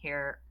point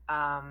here.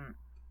 I'm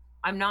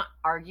not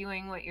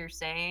arguing what you're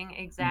saying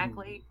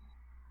exactly,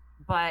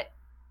 but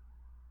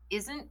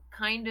isn't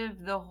kind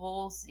of the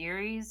whole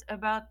series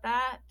about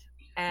that?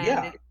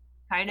 And it's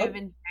kind of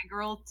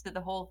integral to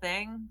the whole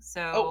thing.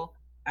 So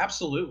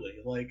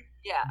absolutely. Like,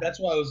 that's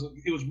why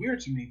it was weird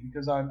to me,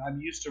 because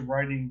I'm used to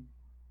writing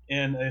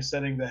in a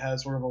setting that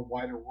has sort of a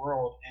wider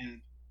world,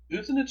 and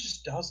Utena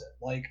just doesn't.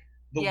 Like,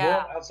 the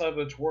world outside of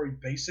Otori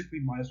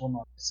basically might as well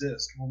not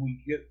exist. When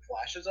we get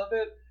flashes of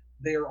it,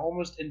 they are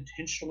almost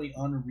intentionally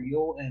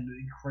unreal and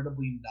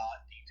incredibly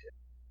not detailed.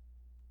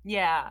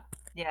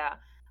 Yeah.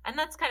 And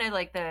that's kind of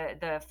like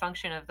the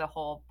function of the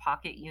whole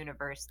pocket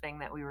universe thing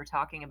that we were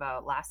talking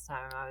about last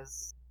time.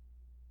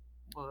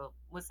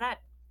 Was that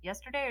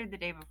yesterday or the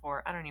day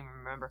before? I don't even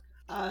remember.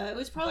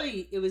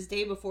 It was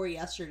day before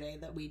yesterday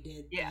that we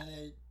did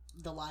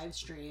the live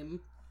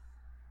stream.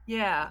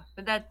 Yeah,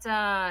 but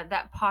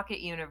that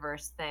pocket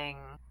universe thing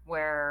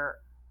where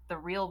the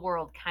real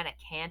world kind of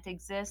can't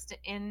exist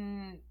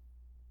in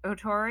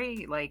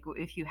Otori. Like,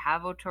 if you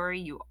have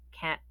Otori, you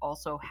can't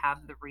also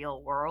have the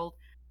real world.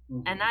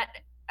 Mm-hmm. And that,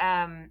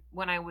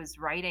 when I was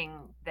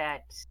writing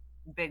that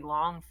big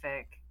long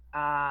fic,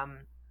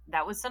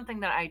 that was something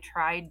that I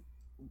tried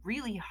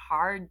really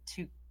hard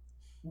to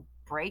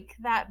break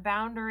that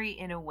boundary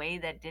in a way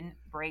that didn't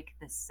break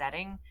the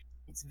setting.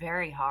 It's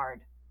very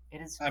hard.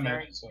 It is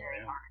very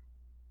hard.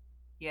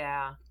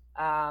 Yeah.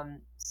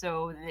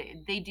 So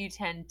they do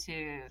tend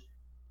to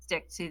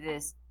stick to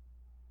this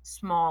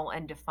small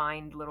and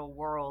defined little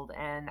world,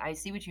 and I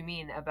see what you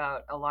mean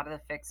about a lot of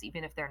the fics,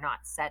 even if they're not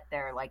set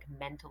there, like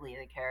mentally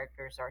the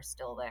characters are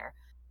still there.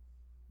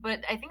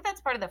 But I think that's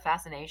part of the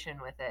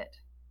fascination with it.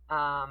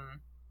 I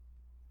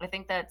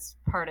think that's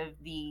part of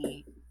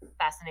the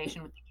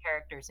fascination with the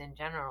characters in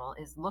general,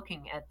 is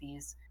looking at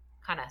these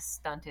kind of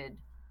stunted,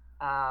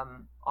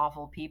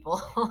 awful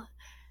people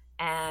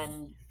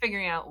and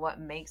figuring out what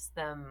makes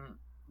them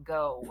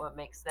go, what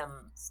makes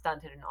them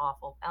stunted and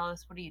awful.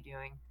 Alice, what are you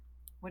doing?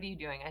 What are you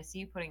doing? I see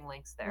you putting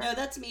links there. No,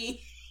 that's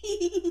me.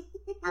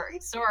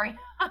 Sorry,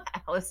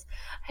 Alice.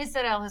 I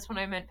said Alice when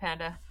I meant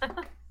Panda.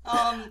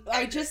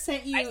 I just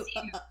sent you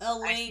a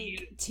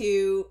link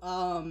to,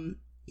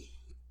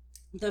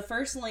 the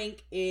first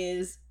link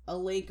is a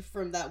link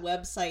from that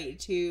website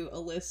to a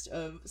list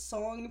of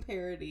song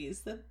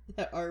parodies that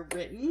are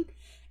written.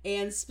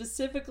 And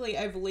specifically,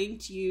 I've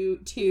linked you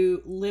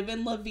to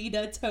Livin' La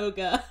Vida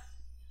Toga.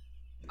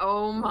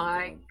 Oh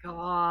my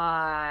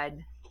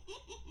god.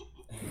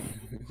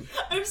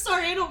 I'm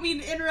sorry, I don't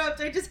mean to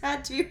interrupt, I just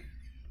had to.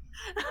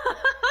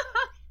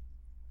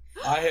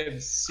 I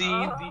have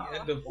seen the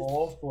end of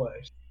all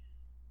flesh.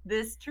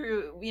 This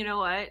true. You know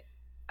what?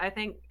 I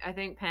think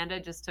Panda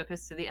just took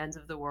us to the ends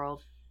of the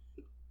world.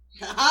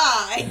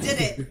 Haha, I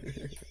did it.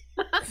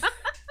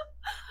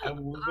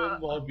 I'm Livin'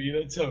 La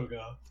Vida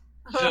Toga.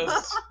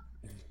 Just,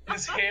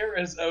 his hair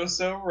is oh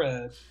so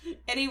red.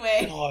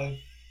 Anyway, God.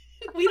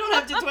 We don't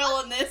have to dwell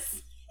on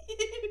this.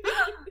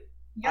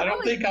 I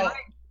don't think I'll...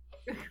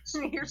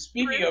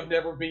 Speaking of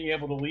never being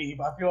able to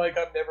leave, I feel like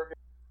I'm never going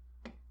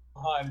to be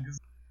behind, because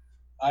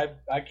I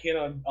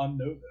can't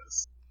unknow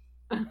this.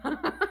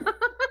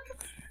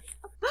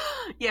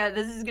 Yeah,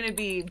 this is going to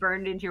be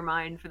burned into your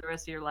mind for the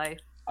rest of your life.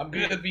 I'm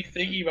going to be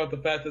thinking about the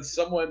fact that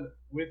someone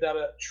without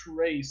a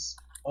trace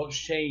of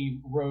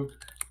shame wrote,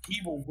 "He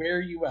will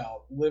wear you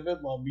out,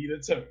 Livin' La Vida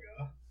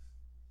Toga."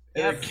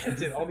 And it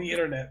kept it on the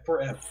internet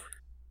forever.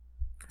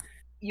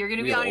 You're going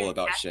to be on your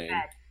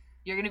deathbed.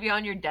 You're going to be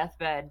on your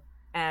deathbed,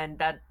 and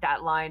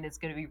that line is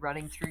going to be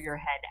running through your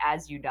head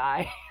as you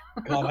die.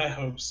 God, I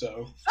hope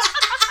so.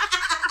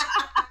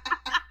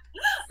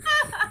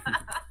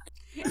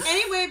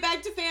 Anyway,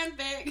 back to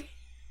fanfic.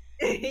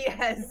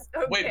 Yes.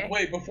 Okay.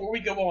 Wait, before we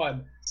go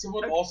on,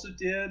 someone also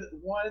did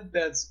one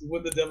that's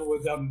When the Devil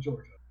Went Down to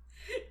Georgia.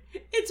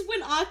 It's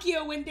when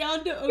Akio went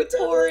down to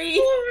Otori.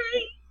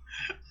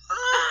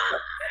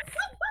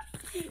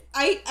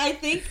 I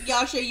think,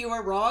 Yasha, you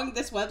are wrong.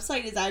 This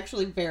website is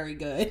actually very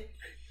good.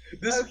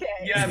 This, Okay.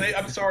 yeah,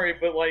 I'm sorry,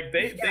 but like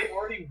they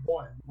already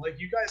won. Like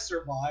you guys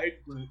survived,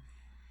 but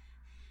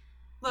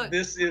Look,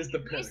 this is the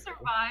we pinnacle.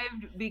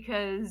 survived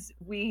because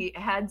we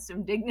had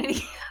some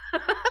dignity.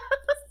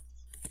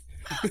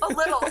 A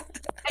little. And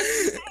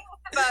the thing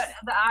about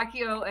the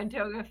Akio and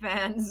Toga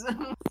fans,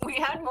 we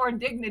had more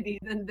dignity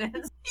than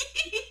this.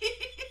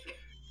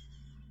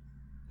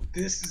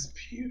 This is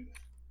beautiful.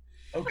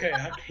 Okay,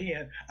 I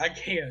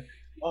can't.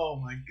 Oh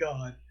my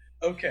god.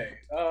 Okay.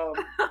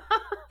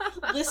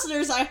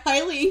 Listeners, I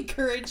highly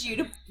encourage you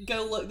to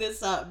go look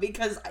this up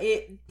because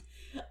I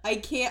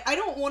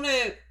don't want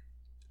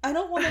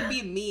to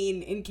be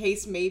mean in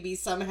case maybe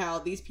somehow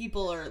these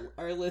people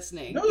are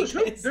listening. No,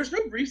 there's no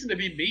reason to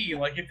be mean.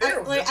 Like if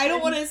they're I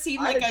don't want to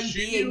seem like I I'm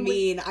being genuinely-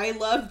 mean. I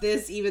love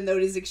this even though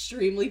it is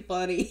extremely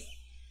funny.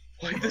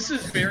 Like this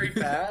is very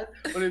bad,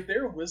 but if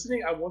they're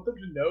listening, I want them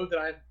to know that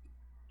I'm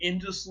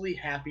endlessly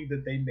happy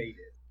that they made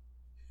it.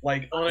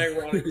 Like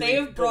unironically They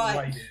have brought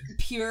delighted.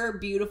 pure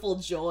beautiful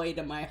joy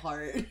to my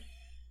heart.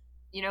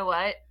 You know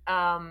what?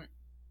 Vanna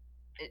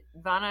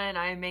and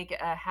I make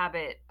a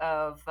habit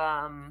of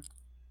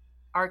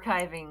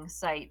archiving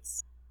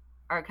sites,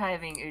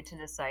 archiving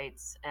Utena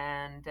sites,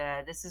 and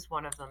this is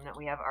one of them that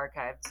we have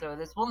archived. So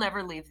this will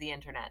never leave the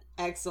internet.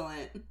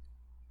 Excellent.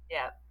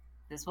 Yeah,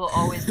 this will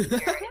always be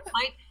there.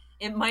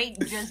 It might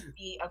just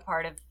be a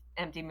part of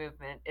Empty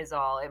Movement is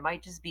all. It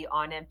might just be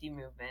on Empty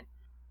Movement.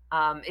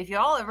 If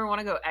y'all ever want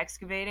to go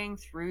excavating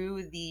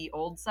through the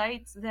old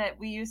sites that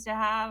we used to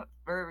have,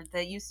 or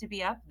that used to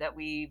be up, that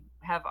we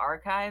have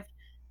archived,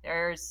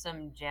 there's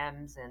some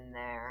gems in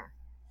there.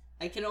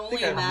 I can only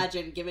think I-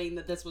 imagine, given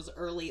that this was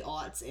early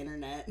aughts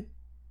internet.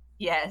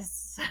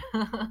 Yes.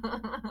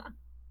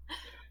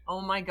 Oh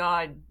my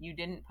god, you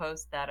didn't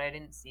post that. I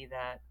didn't see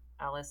that.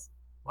 Alice,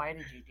 why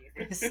did you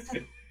do this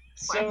to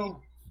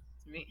So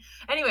me?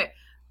 Anyway,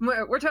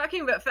 we're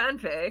talking about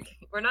fanfic.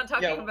 We're not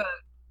talking Yeah. about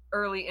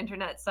early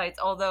internet sites,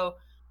 although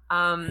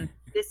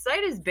this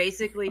site is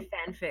basically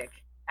fanfic,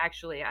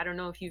 actually. I don't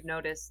know if you've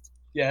noticed.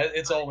 yeah,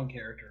 it's all in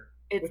character.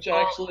 It's Which all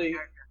actually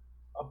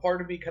a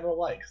part of me kind of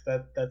likes.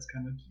 That's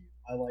kind of cute.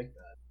 I like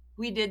that.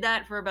 We did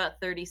that for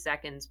about 30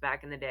 seconds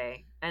back in the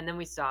day, and then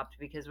we stopped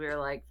because we were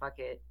like, fuck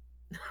it.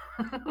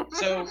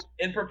 So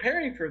in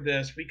preparing for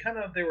this,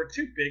 there were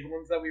two big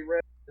ones that we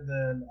read, and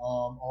then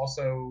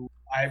also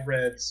I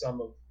read some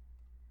of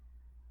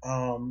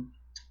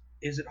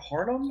is it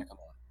Harnum?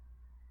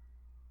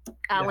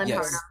 Alan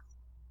Yes.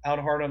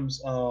 Harnum. Alan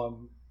Harnum's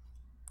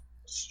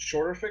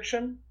shorter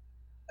fiction.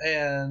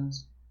 And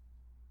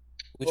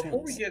Which before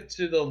we ones? get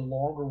to the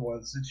longer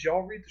ones, did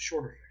y'all read the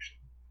shorter fiction?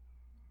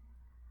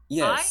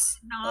 Yes.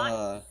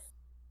 I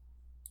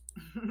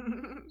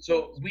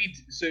So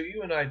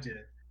you and I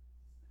did.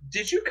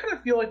 Did you kind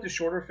of feel like the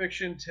shorter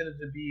fiction tended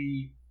to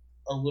be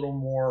a little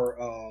more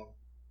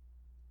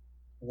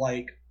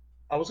like,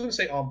 I was going to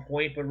say on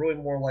point, but really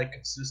more like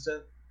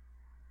consistent?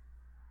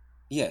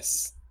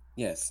 Yes.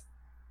 Yes.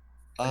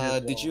 I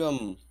did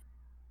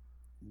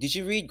Did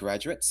you read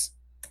Graduates?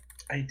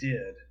 I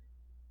did.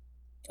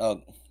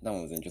 Oh, that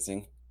one was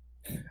interesting.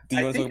 Do you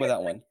I want to talk think about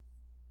that one?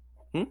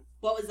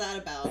 What was that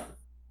about?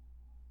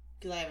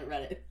 Because I haven't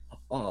read it.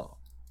 Oh.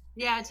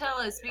 Yeah, tell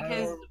us,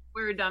 because Um,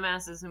 we're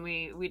dumbasses and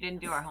we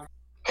didn't do our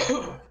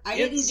homework. I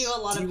didn't It's- do a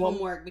lot do of you want-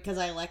 homework because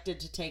I elected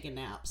to take a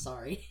nap.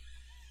 Sorry.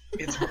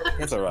 It's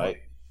That's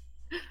alright.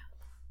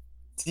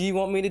 Do you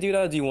want me to do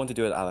that, or do you want to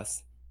do it,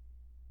 Alice?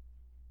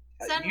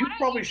 Sen, You why don't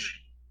probably you-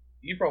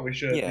 you probably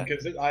should Yeah.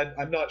 because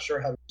I'm not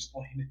sure how to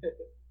explain it.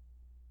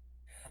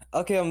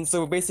 Okay,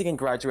 so basically in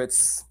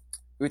Graduates,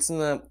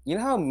 Utsuna, you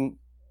know how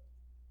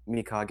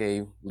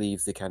Mikage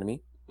leaves the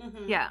academy?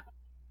 Mhm. Yeah.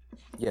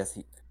 Yes.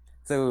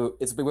 So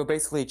we're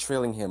basically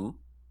trailing him,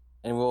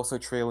 and we're also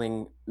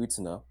trailing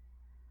Utsuna.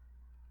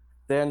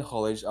 They're in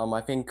college.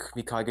 I think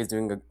Mikage is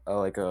doing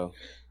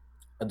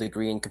a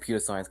degree in computer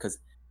science because,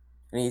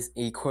 and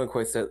he quote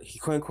unquote said he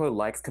quote unquote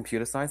likes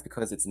computer science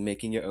because it's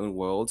making your own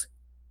world.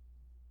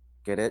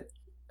 Get it?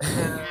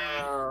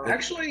 No. Like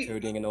Actually,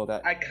 coding and all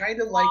that. I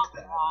kind of liked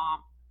that.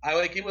 I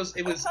like it was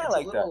kinda it's like a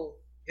that. little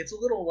it's a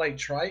little like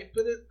trite,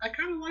 but I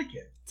kind of like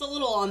it. It's a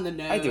little on the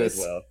nose. I do as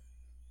well.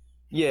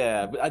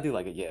 Yeah, but I do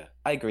like it. Yeah,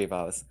 I agree with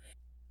Alice.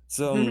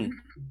 So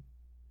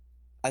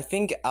I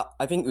think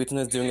Utena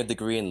is doing a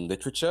degree in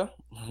literature.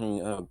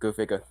 Oh, go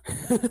figure.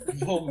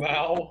 Oh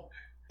wow.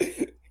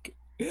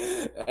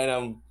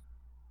 And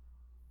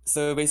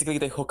so basically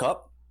they hook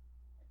up.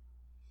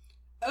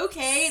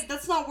 Okay,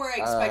 that's not where I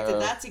expected Uh,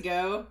 that to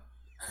go.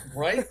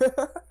 Right?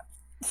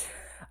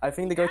 I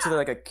think they go to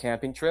like a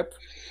camping trip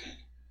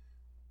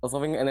or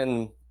something, and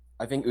then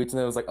I think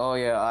Utena was like, "Oh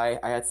yeah, I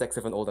had sex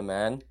with an older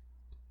man."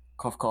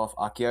 Cough cough,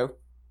 Akio.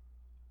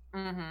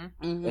 Mm-hmm.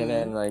 Mhm. And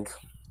then like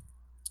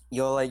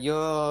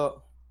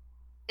you're.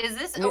 Is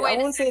this? I mean, I wait,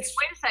 won't say it's.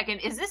 wait a second.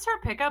 Is this her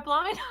pickup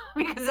line?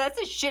 Because that's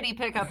a shitty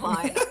pickup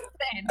line.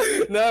 I'm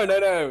saying. No.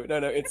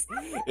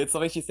 It's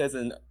something she says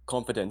in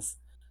confidence.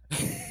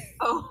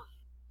 Oh.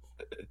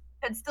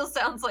 It still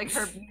sounds like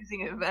her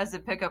using it as a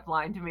pickup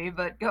line to me,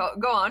 but go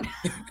on.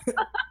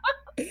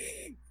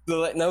 So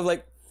like no,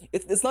 like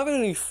it's not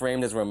really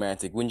framed as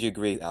romantic. Wouldn't you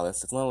agree,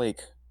 Alice? It's not like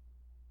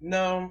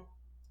No,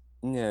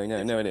 no,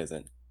 it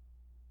isn't.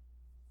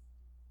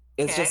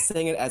 It's Okay. just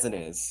saying it as it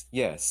is.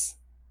 Yes.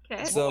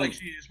 Okay. it's So-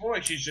 more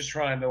like she's just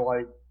trying to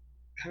like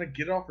kind of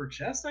get it off her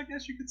chest, I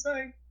guess you could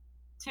say.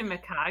 To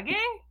Mikage?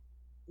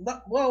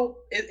 Not, well,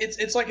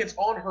 it's like it's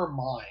on her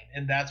mind,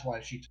 and that's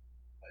why she,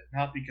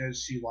 not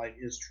because she like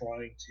is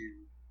trying to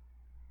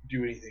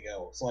do anything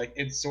else. Like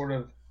it's sort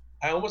of,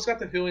 I almost got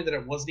the feeling that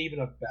it wasn't even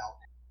about.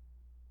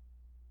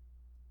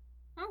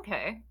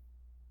 Okay.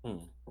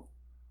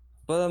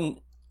 But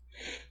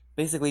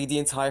basically the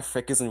entire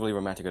fic isn't really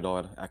romantic at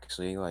all.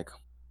 Actually, like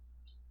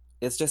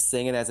it's just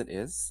saying it as it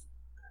is.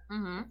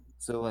 Mm-hmm.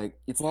 So like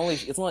it's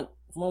not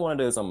one of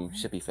those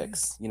shippy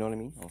fics. You know what I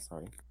mean? Oh,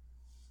 sorry.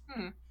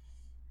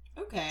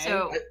 Okay.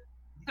 So,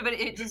 but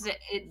it just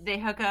they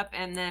hook up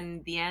and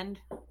then the end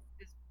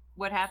is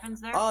what happens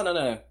there. Oh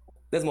no,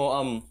 there's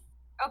more.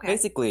 Okay.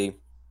 Basically,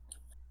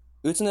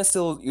 Utuna's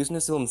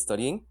still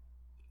studying.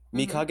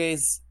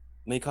 Mhm.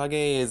 Mikage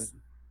is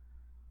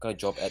got a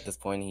job at this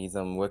point. He's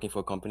working for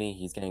a company.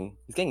 He's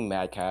getting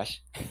mad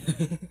cash.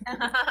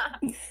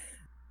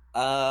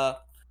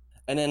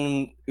 And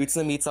then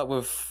Utuna meets up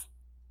with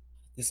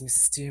this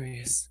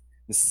mysterious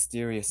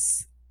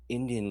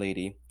Indian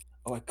lady.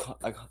 Oh,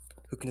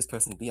 who can this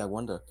person be? I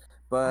wonder.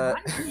 But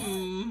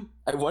Hmm.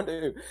 I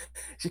wonder.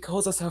 She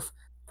calls herself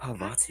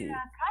Parvati.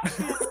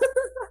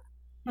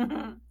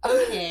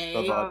 Okay.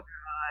 Parvati.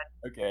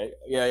 Okay.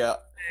 Yeah.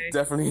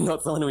 Definitely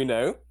not someone we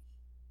know.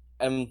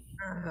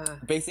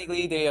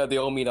 Basically, they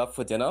all meet up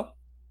for dinner,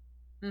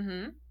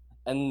 Mm-hmm.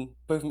 and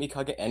both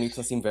Mikage and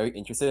Utuna seem very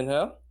interested in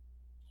her,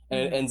 and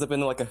it ends up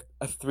in like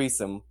a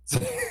threesome.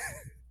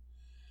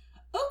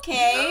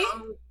 Okay.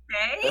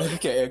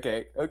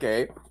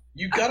 Okay.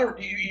 You've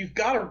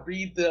gotta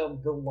read the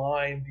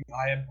line, the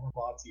I am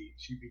Parvati,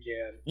 she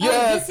began.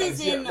 Yes, this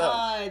is in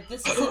no.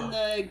 this is in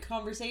the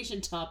conversation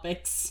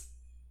topics.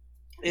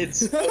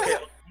 It's okay.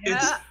 Yeah.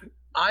 It's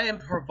I am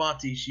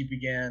Parvati, she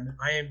began.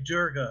 I am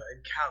Durga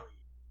and Kali.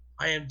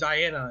 I am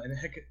Diana and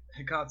Hecate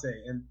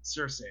and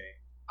Circe.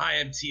 I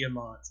am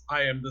Tiamat.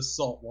 I am the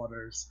salt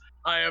waters.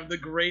 I am the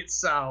great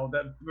sow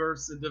that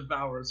bursts and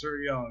devours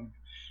her young,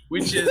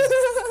 which is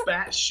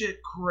batshit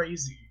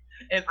crazy.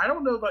 And I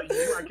don't know about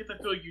you, I get the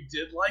feeling you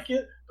did like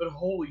it, but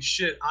holy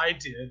shit, I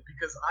did,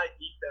 because I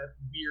eat that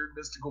weird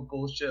mystical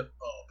bullshit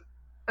up.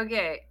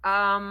 Okay.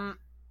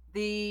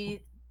 The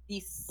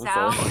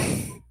sow,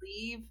 sorry.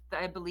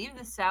 I believe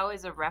the sow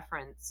is a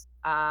reference.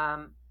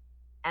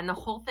 And the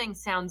whole thing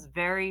sounds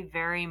very,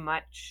 very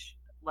much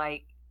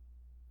like,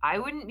 I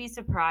wouldn't be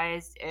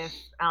surprised if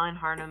Alan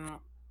Harnham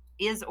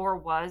is or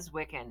was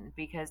Wiccan,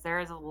 because there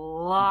is a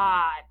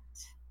lot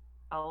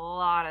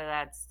of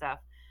that stuff.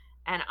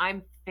 And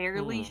I'm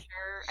fairly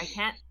sure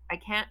I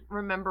can't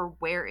remember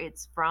where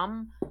it's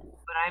from,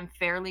 but I'm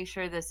fairly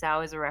sure the sow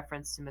is a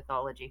reference to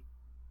mythology.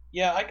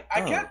 Yeah,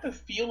 I Oh. get the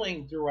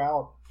feeling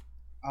throughout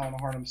Alan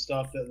Harnham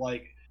stuff that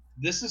like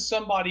this is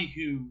somebody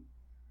who,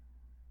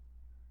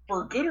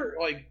 for good or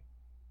like,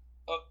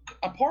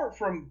 apart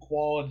from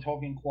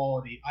talking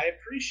quality, I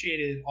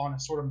appreciated on a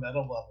sort of meta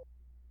level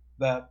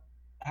that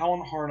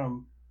Alan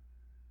Harnham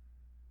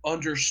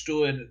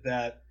understood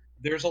that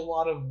there's a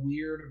lot of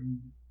weird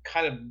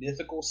kind of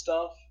mythical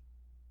stuff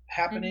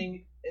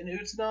happening in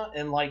Utena,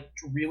 and like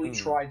really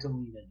tried to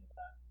lean into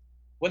that.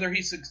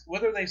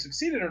 Whether they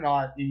succeeded or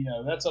not,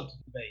 that's up to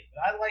debate.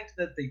 But I liked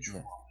that they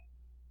tried.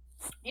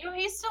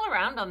 He's still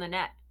around on the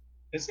net.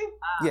 Is he?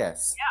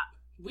 Yes.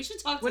 We should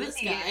talk to What this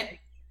is he? guy.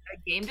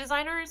 A game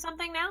designer or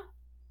something now?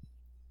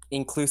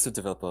 Inclusive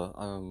developer.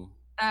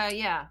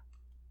 Yeah.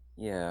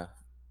 Yeah.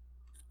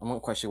 I'm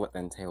not quite sure what that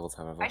entails,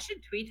 however. I should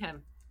tweet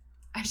him.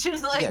 I should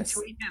Yes.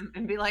 tweet him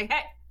and be like,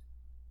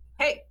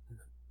 hey.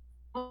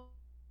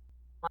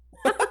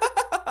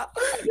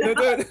 No,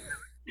 don't.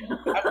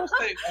 I will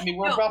say. I mean,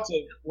 we're about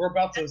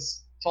to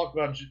talk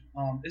about.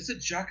 Is it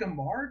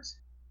Jacquemart?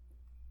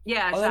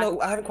 Yeah. Oh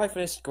no, I haven't quite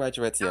finished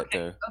graduates yet, Okay.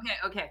 though.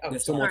 Okay. Oh,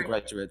 There's still more sorry.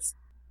 graduates.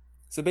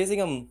 So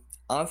basically,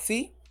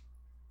 Auntie,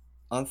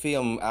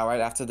 right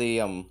after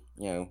the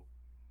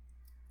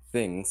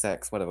thing,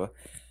 sex, whatever.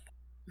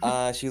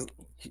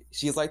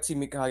 She's like to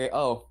Mikage,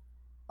 oh,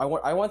 I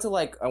want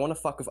to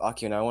fuck with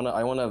Akio, and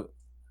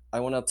I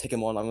wanna take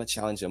him on. I'm gonna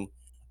challenge him,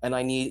 and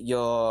I need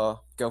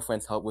your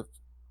girlfriend's help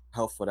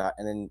for that.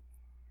 And then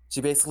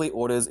she basically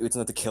orders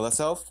Utena to kill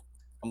herself.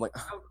 I'm like,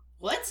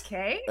 What?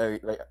 Okay.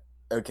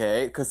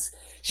 okay, because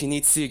she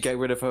needs to get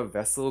rid of her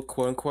vessel,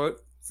 quote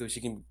unquote, so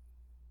she can,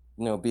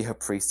 be her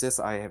priestess.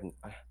 I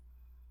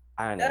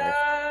don't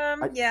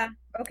know. Yeah.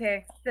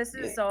 Okay. This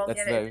is all.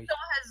 That's It very- still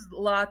has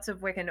lots of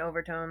Wiccan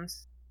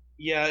overtones.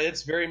 Yeah,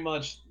 it's very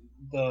much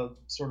the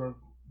sort of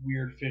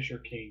weird Fisher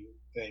King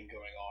thing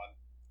going on.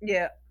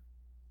 Yeah.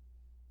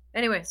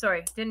 Anyway,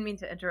 sorry, didn't mean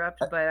to interrupt,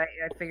 but I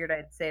figured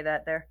I'd say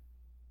that there.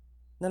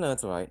 No,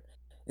 it's alright.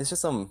 It's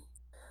just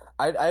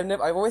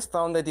I've always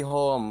found that the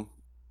whole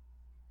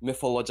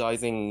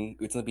mythologizing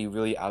Utena be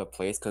really out of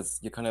place because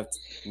you're kind of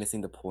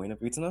missing the point of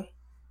Utena.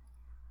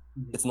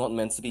 It's not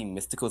meant to be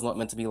mystical. It's not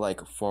meant to be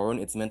like foreign.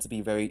 It's meant to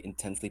be very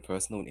intensely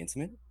personal and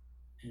intimate.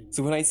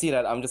 So when I see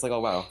that, I'm just like, oh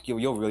wow,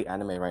 you're really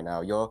anime right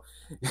now. You're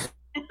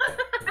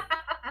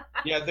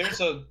Yeah, there's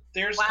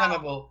Wow. kind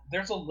of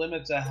a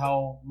limit to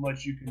how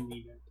much you can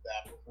lean into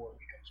that before it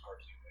becomes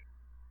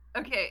cartoonish.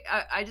 Okay,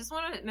 I just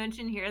want to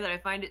mention here that I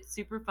find it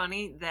super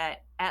funny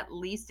that at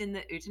least in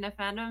the Utena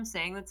fandom,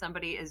 saying that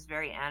somebody is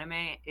very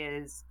anime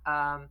is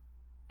an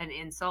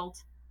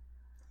insult.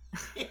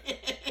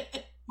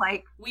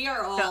 Like We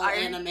are all the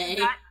irony of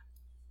anime.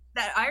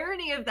 that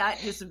irony of that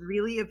just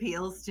really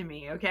appeals to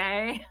me.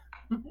 Okay.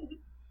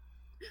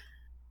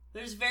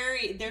 There's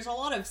a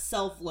lot of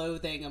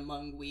self-loathing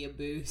among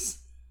weeaboos.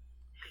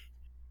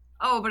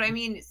 Oh, but I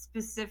mean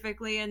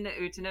specifically in the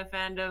Utena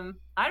fandom.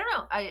 I don't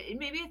know.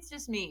 Maybe it's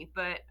just me,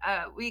 but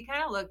we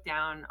kind of look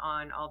down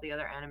on all the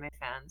other anime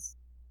fans.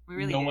 We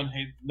really do.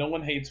 No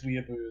one hates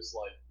weeaboos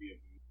like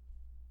weeaboos.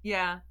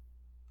 Yeah.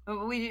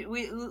 But we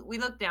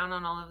look down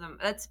on all of them.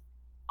 That's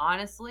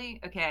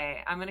honestly,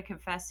 okay, I'm going to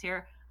confess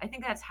here. I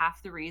think that's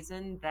half the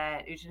reason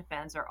that Utena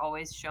fans are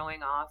always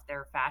showing off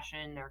their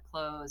fashion, their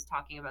clothes,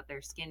 talking about their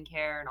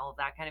skincare and all of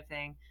that kind of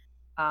thing.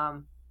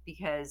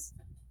 Because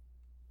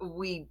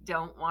we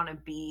don't want to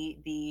be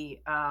the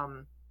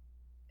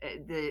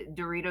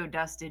Dorito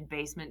dusted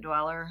basement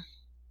dweller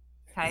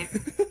type.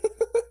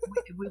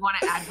 We want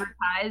to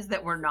advertise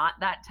that we're not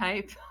that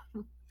type.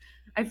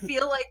 I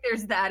feel like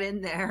there's that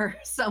in there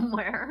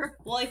somewhere.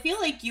 Well, I feel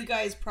like you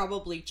guys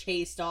probably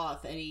chased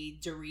off any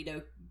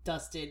Dorito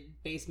dusted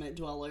basement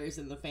dwellers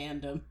in the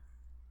fandom.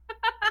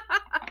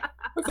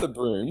 with the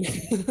broom.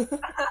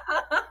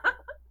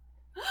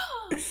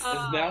 Is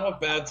now a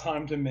bad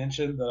time to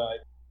mention that I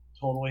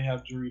totally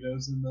have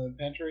Doritos in the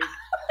pantry?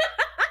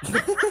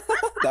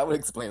 That would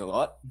explain a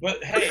lot.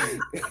 But hey,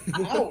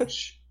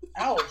 ouch.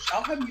 I'll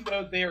have you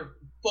know they are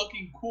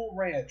fucking Cool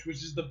Ranch,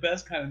 which is the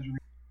best kind of Dorito,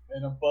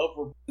 and above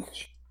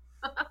reproach.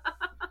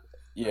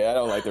 Yeah, I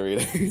don't like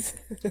Doritos.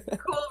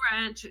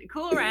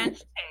 Cool Ranch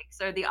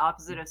takes are the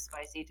opposite of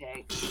spicy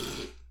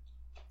takes.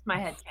 My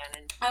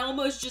headcanon. I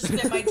almost just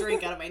spit my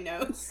drink out of my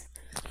nose.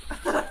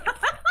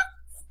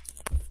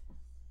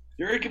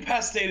 You're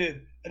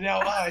incapacitated, and now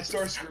I,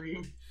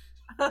 Starscream.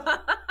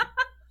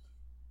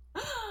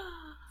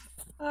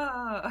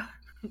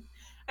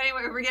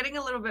 Anyway, we're getting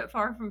a little bit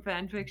far from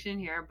fan fiction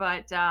here,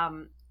 but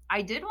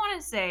I did want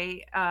to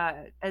say,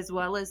 as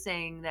well as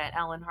saying that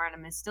Alan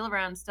Harnham is still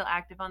around, still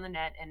active on the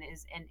net, and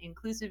is an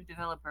inclusive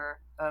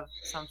developer of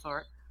some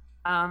sort.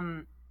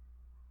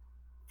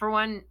 For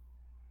one,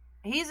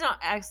 he's an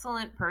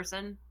excellent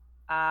person.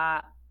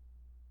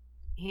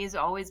 He's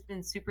always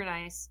been super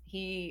nice.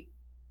 He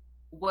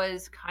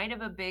was kind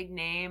of a big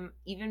name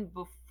even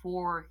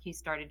before he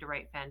started to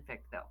write fanfic,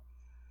 though.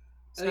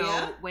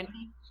 So when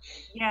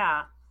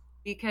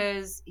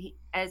because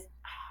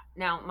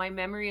now my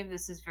memory of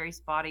this is very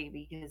spotty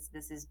because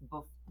this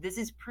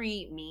is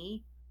pre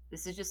me.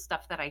 This is just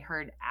stuff that I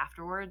heard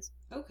afterwards.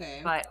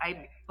 Okay. But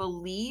I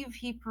believe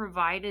he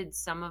provided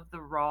some of the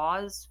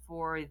raws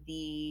for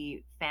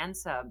the fan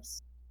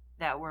subs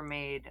that were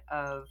made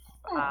of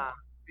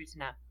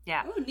Utena.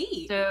 Yeah. Oh,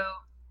 neat. So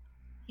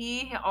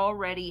he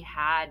already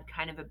had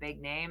kind of a big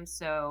name.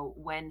 So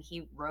when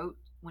he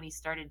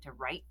started to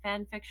write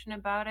fan fiction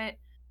about it,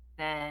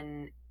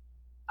 then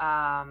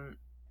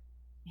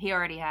he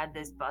already had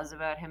this buzz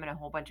about him and a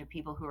whole bunch of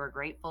people who were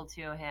grateful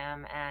to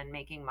him and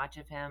making much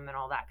of him and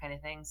all that kind of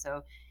thing.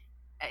 So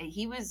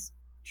he was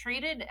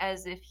treated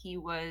as if he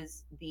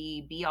was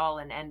the be all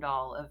and end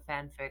all of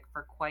fanfic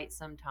for quite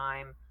some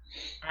time.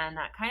 And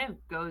that kind of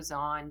goes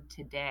on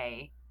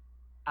today.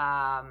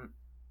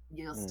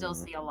 You'll still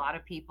see a lot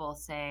of people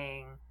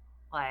saying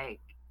like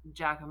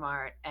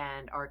Jacquemart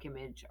and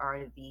Archimage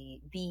are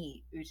the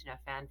Utena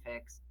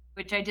fanfics,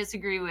 which I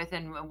disagree with,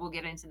 and we'll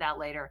get into that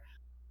later.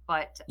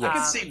 But I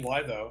can see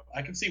why, though.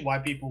 I can see why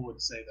people would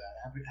say that.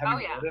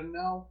 Having read him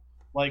now,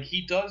 like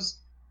he does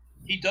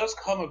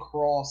come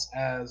across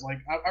as like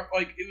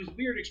like it was a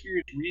weird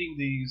experience reading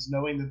these,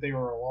 knowing that they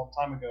were a long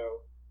time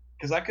ago,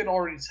 because I could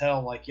already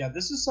tell, like, yeah,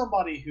 this is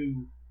somebody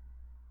who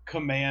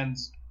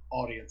commands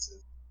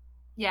audiences.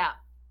 Yeah.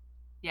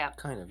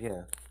 Kind of,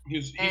 yeah.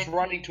 He's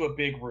writing to a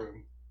big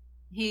room.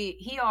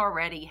 He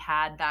already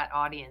had that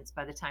audience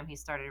by the time he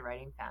started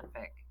writing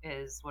fanfic,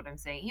 is what I'm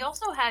saying.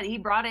 He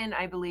brought in,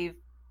 I believe,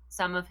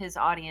 some of his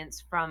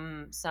audience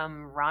from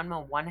some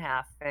Ranma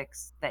 1/2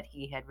 fics that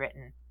he had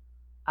written.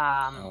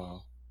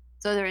 So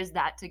there is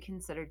that to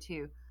consider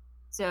too.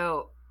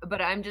 So,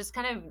 but I'm just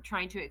kind of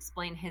trying to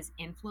explain his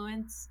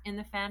influence in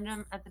the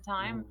fandom at the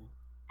time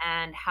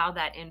and how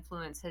that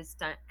influence has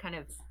kind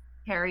of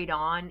carried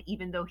on,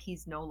 even though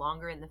he's no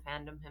longer in the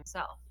fandom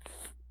himself.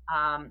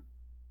 And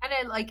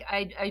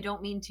I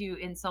don't mean to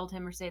insult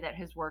him or say that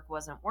his work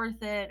wasn't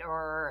worth it,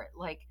 or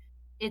like,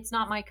 it's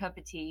not my cup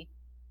of tea.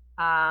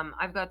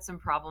 I've got some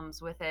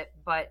problems with it,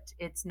 but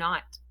it's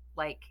not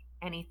like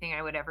anything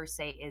I would ever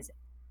say is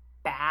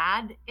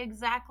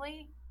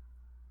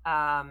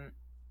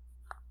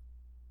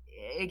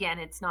again,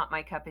 it's not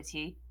my cup of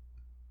tea,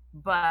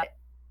 but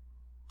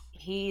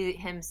he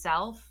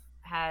himself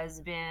has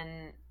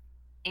been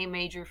a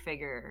major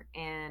figure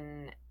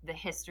in the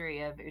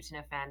history of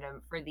Utena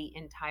fandom for the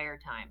entire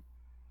time.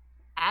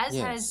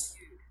 Yes.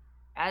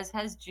 As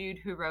has Jude,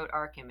 who wrote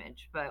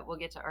Archimage, but we'll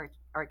get to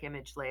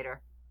Archimage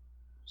later.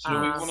 So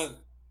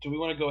do we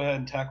want to go ahead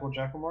and tackle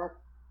Jacquemart?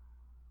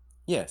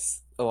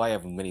 Yes. Oh, I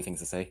have many things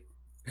to say.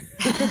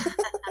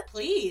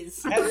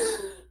 Please.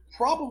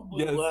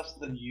 Probably Yes. less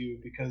than you,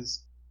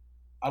 because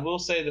I will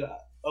say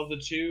that of the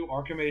two,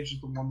 Archimage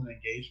is the one that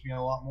engaged me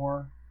a lot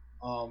more.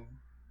 Oh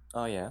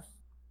yeah.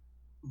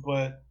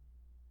 But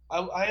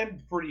I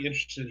am pretty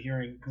interested in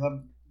hearing, because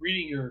I'm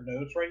reading your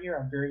notes right here.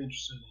 I'm very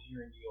interested in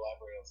hearing you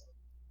elaborate on something.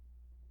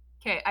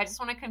 Okay, I just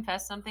want to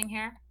confess something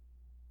here.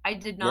 I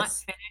did not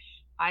Yes.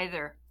 finish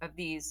either of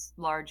these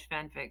large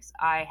fanfics.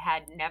 I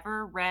had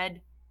never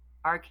read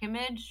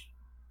Archimage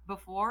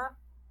before,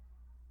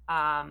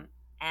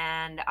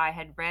 and I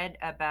had read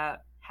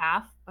about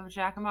half of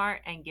Jacquemart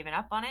and given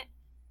up on it.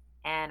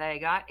 And I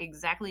got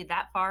exactly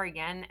that far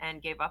again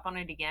and gave up on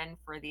it again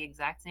for the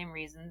exact same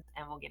reasons,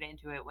 and we'll get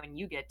into it when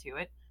you get to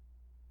it.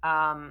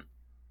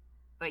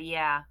 But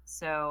yeah,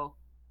 so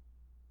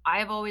I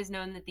have always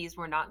known that these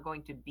were not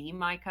going to be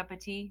my cup of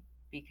tea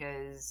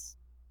because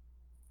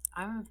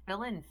I'm a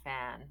villain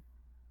fan.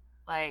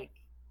 Like,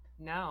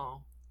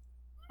 no.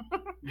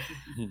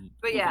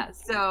 But yeah,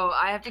 so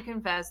I have to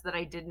confess that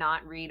I did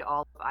not read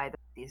all of either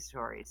of these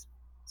stories.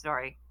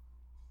 Sorry.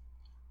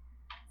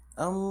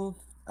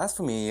 As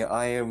for me,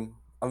 I'm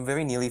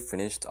very nearly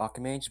finished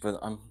Archimage, but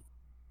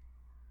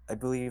I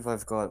believe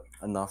I've got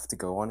enough to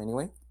go on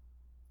anyway.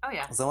 Oh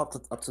yeah. So I'm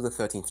up to the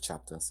 13th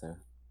chapter, so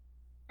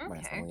might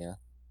as Okay. well, yeah.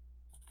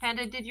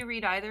 Panda, did you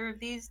read either of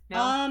these?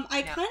 No.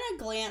 I kind of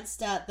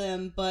glanced at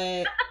them,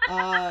 but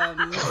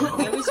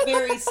I was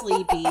very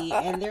sleepy,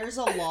 and there's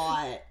a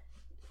lot.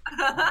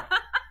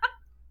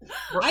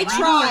 I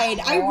tried.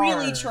 I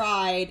really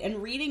tried,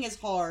 and reading is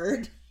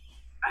hard.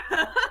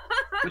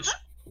 Which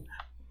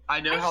I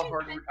know how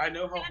hard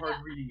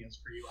reading is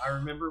for you. I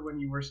remember when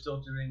you were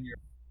still doing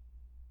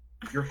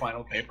your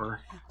final paper.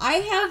 I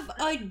have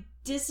a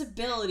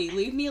disability.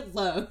 Leave me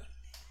alone.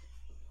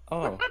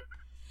 Oh.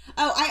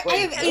 Oh, I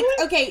Wait, have.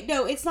 really? Okay,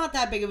 no, it's not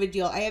that big of a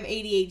deal. I have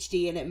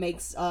ADHD, and it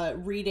makes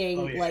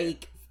reading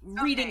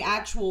reading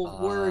actual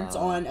words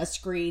on a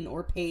screen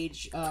or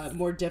page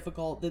more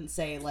difficult than,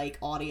 say, like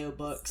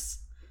audiobooks.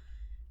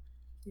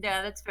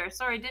 Yeah, that's fair.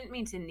 Sorry, I didn't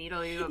mean to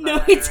needle you. About No,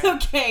 that it's or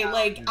okay. anything.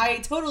 Like, I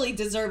totally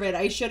deserve it.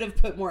 I should have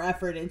put more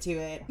effort into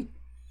it.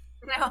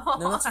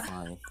 No, that's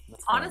fine.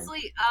 That's fine.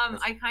 Honestly,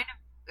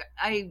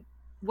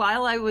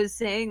 while I was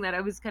saying that,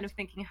 I was kind of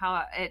thinking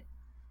how it,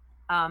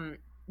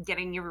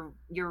 getting your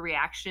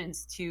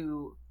reactions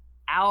to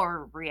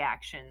our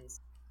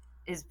reactions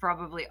is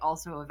probably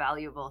also a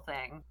valuable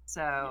thing.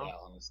 So Yeah,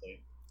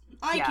 honestly.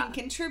 I Yeah. can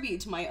contribute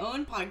to my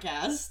own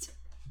podcast.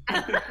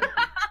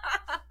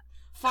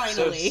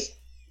 Finally.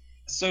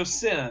 So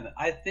Sin,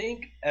 I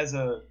think as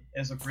a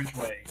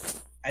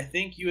bridgeway, I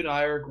think you and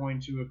I are going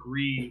to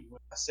agree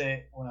when I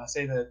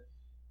say that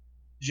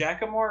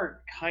Jacquemart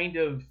kind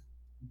of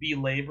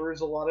belabors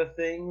a lot of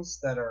things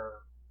that are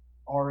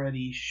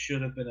already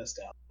should have been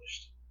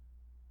established.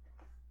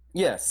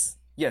 Yes.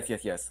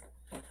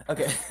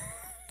 Okay.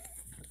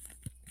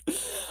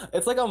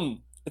 It's like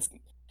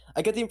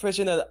I get the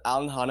impression that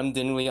Alan Hanum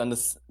didn't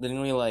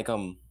really like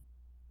you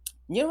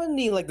know when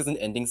there's an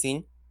ending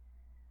scene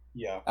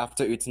Yeah.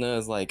 after Utena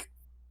is like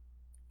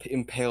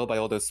impaled by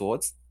all those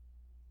swords,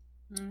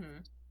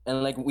 Mhm.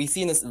 and like we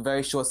see in this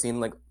very short scene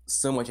like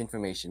so much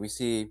information. We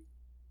see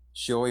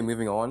Shiori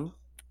moving on,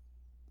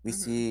 we Mhm.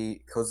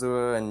 see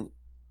Kozura and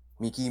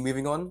Miki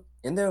moving on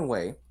in their own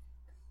way.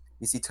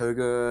 We see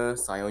Toga,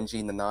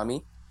 Sayonji,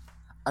 Nanami.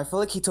 I feel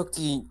like he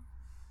didn't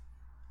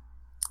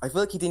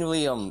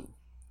really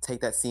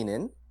take that scene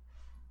in,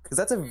 because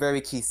that's a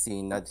very key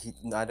scene that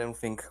I don't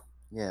think,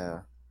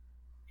 yeah.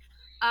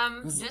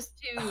 Just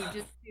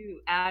to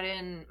add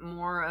in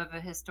more of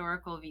a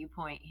historical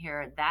viewpoint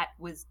here, that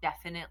was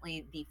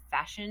definitely the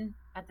fashion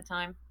at the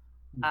time.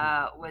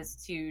 Was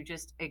to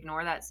just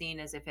ignore that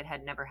scene as if it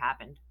had never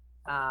happened.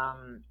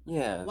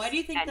 Yeah. Why do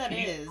you think And that to-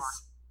 is?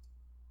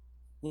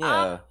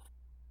 Yeah.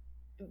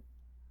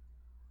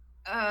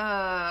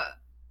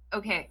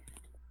 Okay.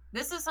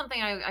 This is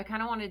something I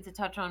kind of wanted to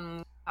touch on when we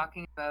were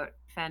talking about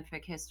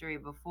fanfic history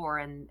before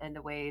and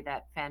the way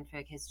that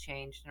fanfic has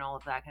changed and all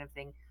of that kind of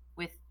thing,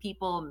 with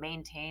people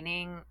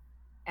maintaining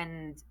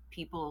and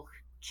people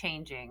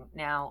changing.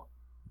 Now,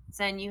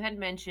 Sen, you had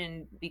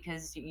mentioned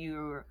because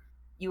you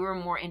were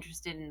more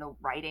interested in the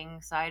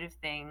writing side of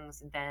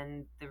things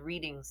than the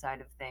reading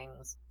side of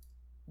things,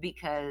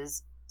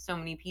 because so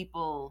many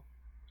people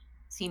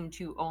seem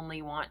to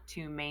only want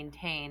to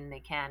maintain the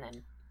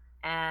canon,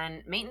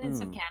 and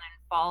maintenance of canon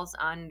falls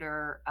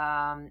under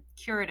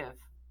curative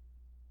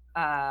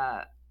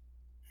fandom.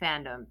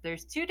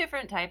 There's two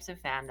different types of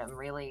fandom,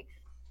 really.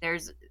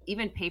 There's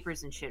even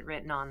papers and shit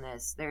written on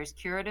this. There's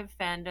curative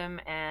fandom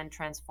and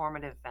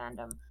transformative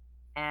fandom.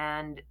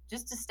 And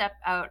just to step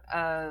out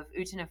of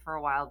Utena for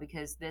a while,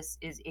 because this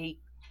is a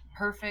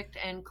perfect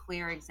and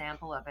clear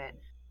example of it,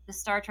 the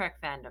Star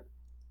Trek fandom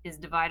is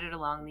divided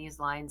along these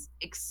lines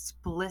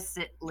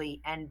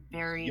explicitly and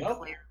very Yup.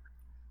 clear.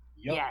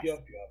 Yup, Yes. yup,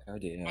 yup. Oh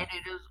dear. And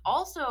it is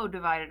also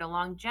divided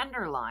along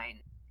gender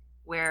lines,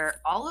 where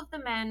all of the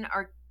men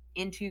are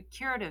into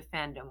curative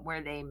fandom,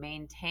 where they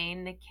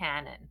maintain the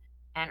canon,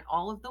 and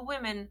all of the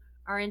women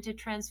are into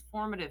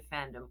transformative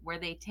fandom, where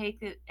they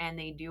take it and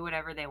they do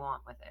whatever they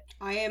want with it.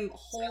 I am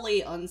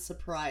wholly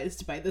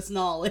unsurprised by this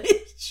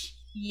knowledge.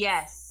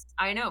 Yes,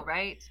 I know,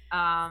 right?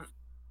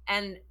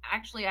 And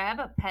actually, I have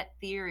a pet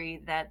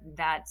theory that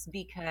that's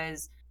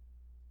because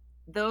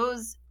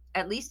those,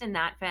 at least in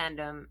that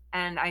fandom,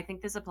 and I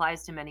think this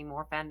applies to many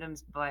more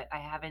fandoms, but I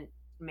haven't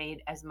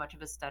made as much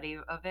of a study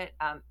of it.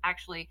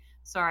 Actually,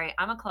 sorry,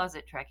 I'm a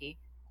closet Trekkie.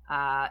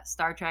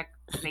 Star Trek,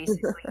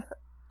 basically.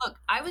 Look,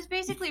 I was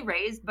basically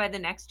raised by the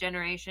Next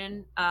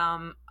Generation.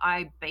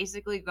 I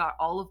basically got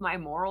all of my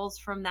morals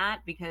from that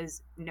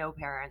because no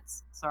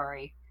parents.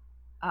 Sorry.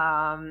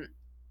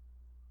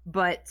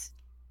 But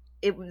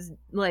it was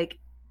like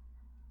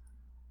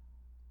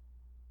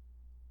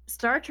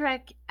Star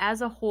Trek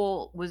as a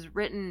whole was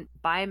written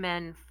by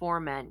men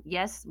for men.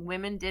 Yes,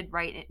 women did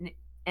write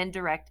and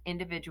direct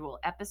individual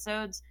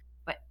episodes,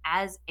 but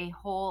as a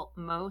whole,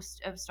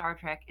 most of Star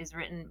Trek is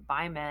written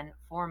by men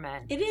for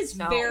men. It is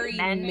So very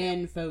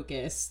men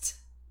focused.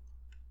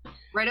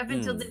 Right up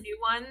until the new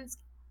ones,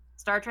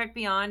 Star Trek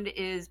Beyond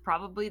is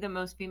probably the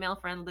most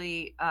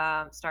female-friendly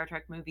Star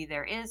Trek movie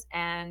there is,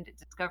 and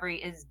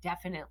Discovery is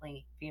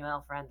definitely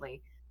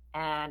female-friendly.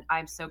 And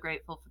I'm so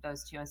grateful for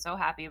those two and so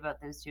happy about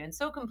those two and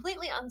so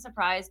completely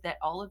unsurprised that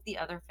all of the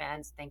other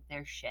fans think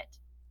they're shit.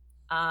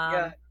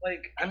 Yeah,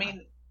 like, I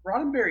mean,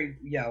 Roddenberry,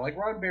 like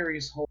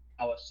Roddenberry's whole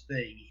Alice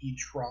thing, he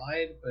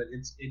tried, but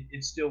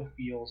it still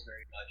feels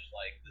very much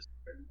like this.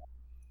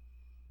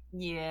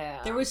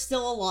 Yeah. There was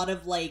still a lot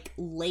of, like,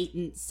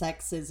 latent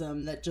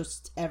sexism that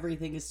just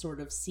everything is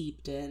sort of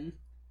seeped in.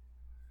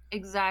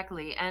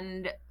 Exactly.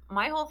 And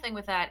my whole thing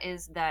with that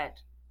is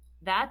that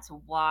that's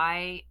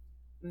why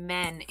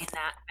men in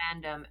that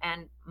fandom,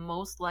 and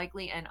most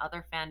likely in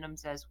other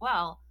fandoms as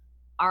well,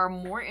 are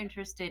more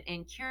interested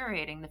in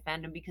curating the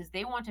fandom because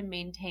they want to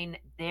maintain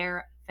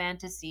their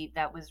fantasy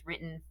that was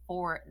written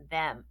for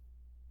them.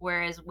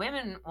 Whereas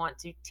women want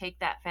to take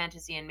that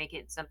fantasy and make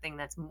it something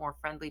that's more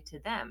friendly to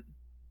them.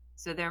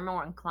 So they're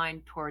more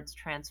inclined towards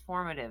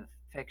transformative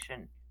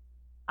fiction.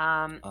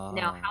 Now,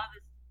 how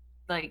this,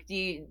 like, do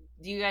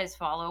you guys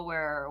follow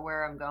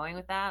where I'm going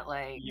with that?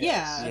 Like,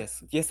 Yeah.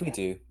 Yes, we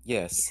do.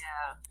 Yes.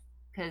 yeah,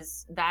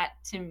 because that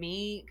to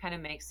me kind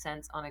of makes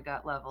sense on a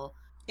gut level.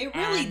 It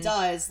really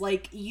does.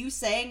 Like, you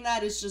saying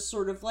that is just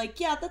sort of like,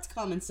 yeah, that's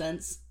common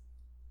sense.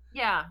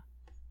 Yeah.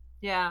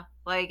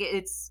 Like,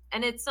 it's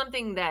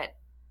something that,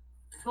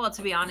 well,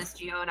 to be honest,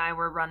 Gio and I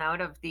were run out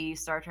of the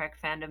Star Trek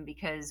fandom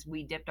because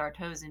we dipped our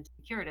toes into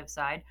the curative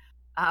side.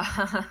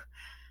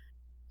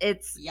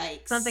 It's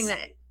Yikes. something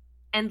that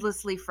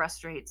endlessly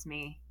frustrates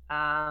me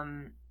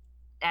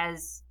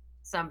as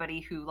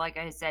somebody who, like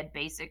I said,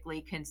 basically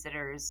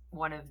considers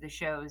one of the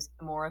shows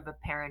more of a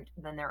parent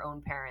than their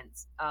own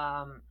parents.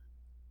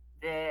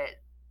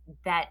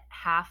 That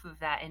half of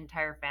that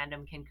entire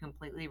fandom can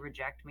completely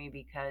reject me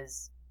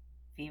because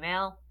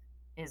female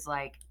is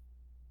like,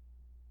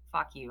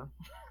 fuck you.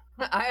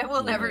 I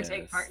will never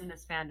take part in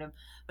this fandom.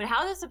 But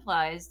how this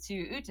applies to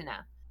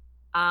Utena,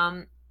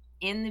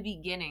 in the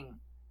beginning,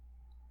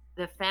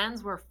 the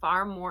fans were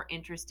far more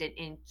interested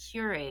in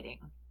curating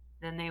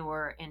than they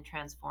were in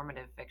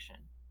transformative fiction.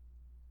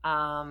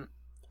 I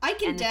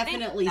can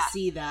definitely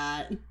see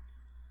that.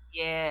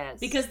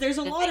 Yes. Because there's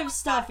a lot of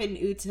stuff in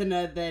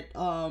Utena that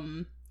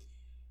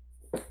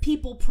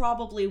people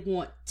probably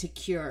want to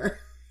cure.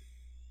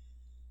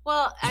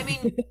 Well, I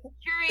mean,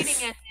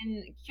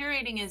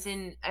 curating is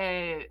in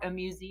a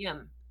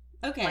museum.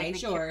 Okay, like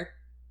sure.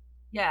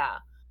 Yeah.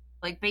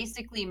 Like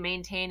basically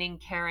maintaining,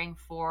 caring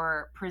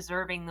for,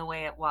 preserving the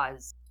way it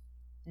was,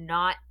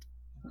 not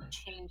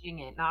changing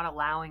it, not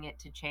allowing it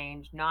to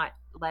change, not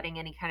letting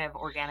any kind of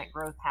organic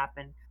growth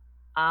happen.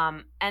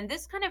 And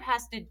this kind of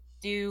has to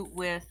do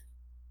with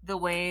the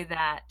way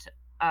that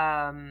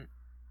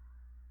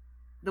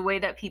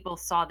people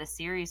saw the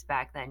series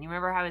back then. You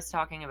remember how I was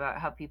talking about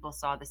how people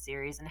saw the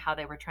series and how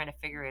they were trying to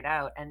figure it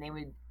out, and they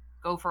would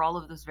go for all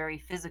of those very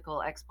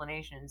physical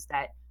explanations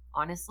that,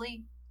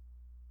 honestly,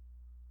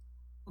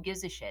 who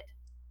gives a shit?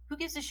 Who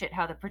gives a shit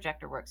how the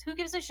projector works? Who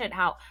gives a shit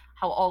how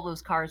all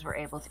those cars were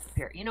able to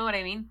appear? You know what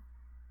I mean?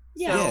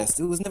 Yeah. Yes,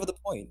 it was never the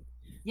point.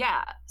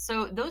 Yeah.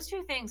 So those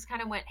two things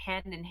kind of went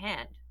hand in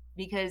hand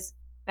because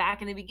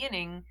back in the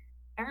beginning,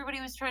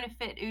 everybody was trying to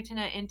fit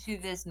Utena into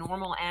this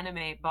normal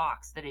anime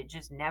box that it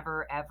just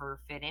never ever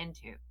fit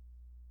into.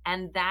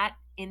 And that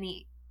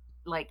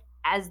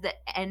as the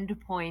end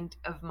point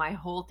of my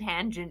whole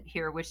tangent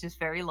here, which is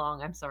very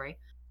long, I'm sorry.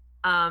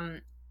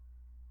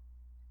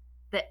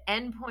 The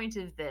end point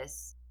of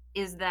this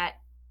is that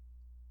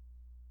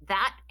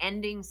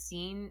ending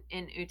scene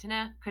in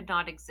Utena could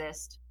not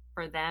exist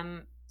for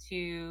them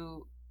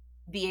to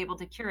be able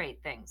to curate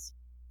things.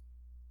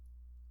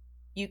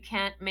 You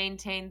can't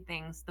maintain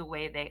things the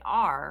way they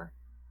are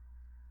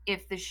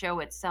if the show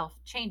itself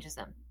changes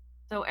them.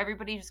 So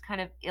everybody just kind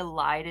of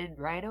elided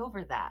right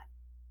over that.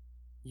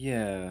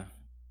 Yeah. It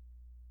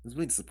was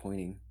really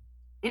disappointing.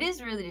 It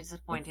is really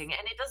disappointing,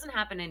 and it doesn't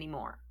happen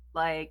anymore.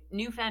 Like,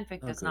 new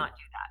fanfic does good. not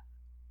do that.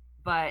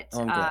 But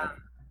Oh, I'm glad.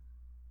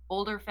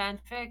 older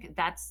fanfic,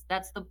 that's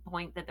the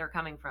point that they're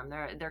coming from.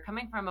 They're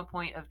coming from a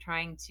point of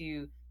trying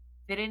to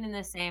fit it in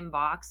the same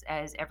box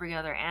as every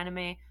other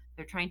anime.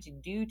 They're trying to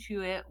do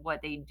to it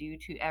what they do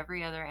to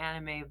every other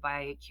anime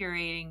by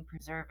curating,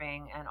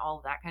 preserving, and all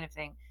of that kind of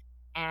thing.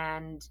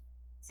 And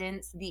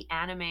since the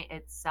anime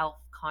itself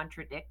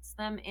contradicts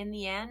them in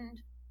the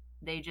end,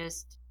 they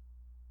just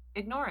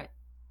ignore it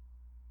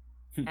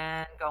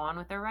and go on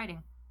with their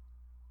writing.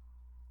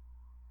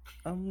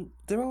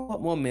 There were a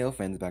lot more male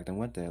fans back then,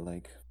 weren't there?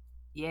 Like,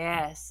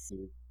 Yes.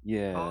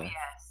 yeah. Oh,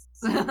 yes.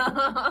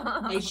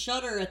 I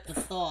shudder at the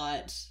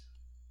thought.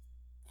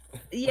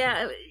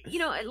 Yeah, you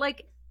know,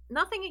 like,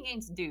 nothing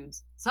against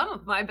dudes. Some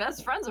of my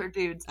best friends are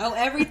dudes. Oh,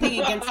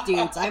 everything against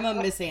dudes. I'm a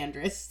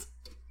misandrist.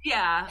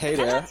 Yeah. Hey and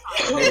there. That's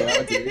fine. Hey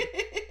there, dude.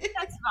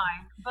 That's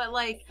fine. But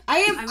like,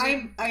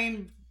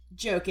 I'm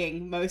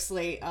joking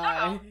mostly.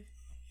 No,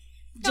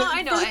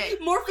 I know.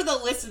 More for the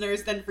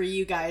listeners than for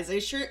you guys. I'm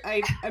sure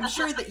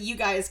that you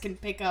guys can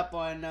pick up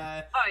on oh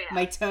yeah,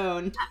 my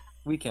tone.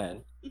 We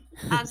can.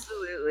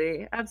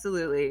 absolutely.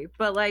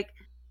 But like,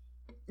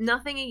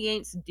 nothing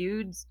against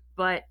dudes,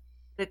 but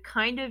the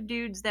kind of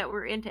dudes that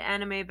were into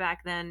anime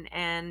back then,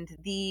 and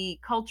the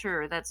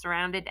culture that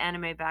surrounded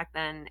anime back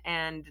then,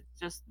 and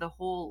just the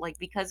whole, like,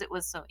 because it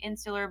was so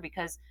insular,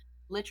 because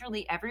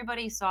literally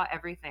everybody saw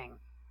everything.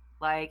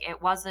 Like,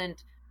 it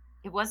wasn't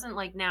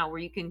like now where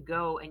you can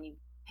go and you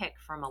pick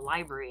from a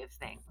library of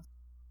things.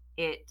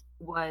 It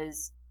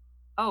was,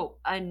 oh,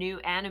 a new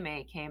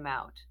anime came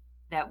out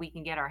that we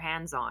can get our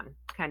hands on,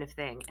 kind of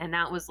thing. And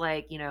that was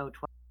like, 12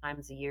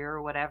 times a year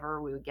or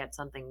whatever, we would get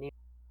something new.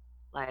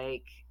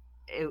 Like,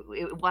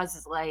 it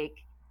was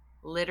like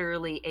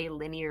literally a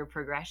linear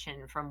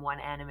progression from one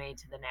anime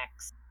to the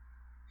next.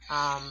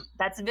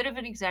 That's a bit of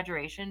an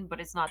exaggeration,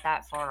 but it's not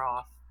that far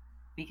off,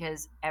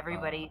 because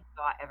everybody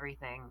saw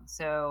everything.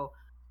 So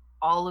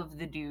all of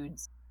the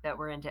dudes that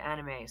were into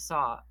anime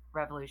saw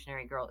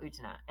Revolutionary Girl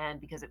Utena, and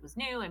because it was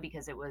new, and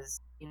because it was,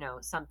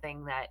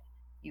 something that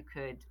you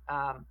could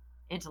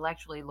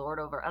intellectually lord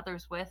over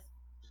others with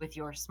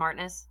your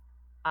smartness,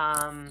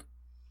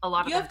 a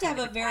lot You of have to have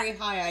a very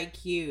high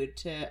IQ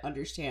to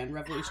understand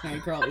Revolutionary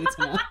Girl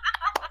Utena.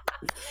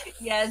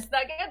 Yes,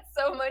 that gets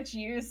so much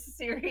use,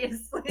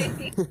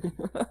 seriously.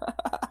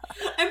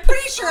 I'm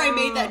pretty sure I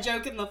made that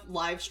joke in the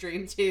live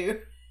stream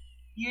too.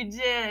 You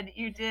did,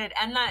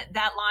 and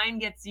that line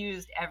gets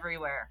used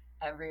everywhere.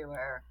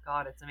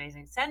 God, it's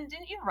amazing. Sen,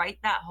 didn't you write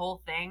that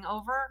whole thing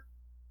over?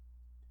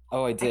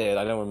 Oh, I did.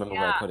 I don't remember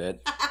where I put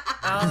it.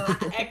 Oh,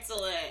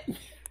 excellent.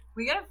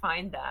 We gotta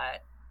find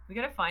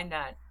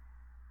that.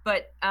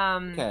 But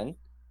Can.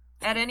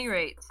 at any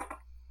rate,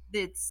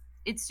 it's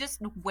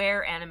just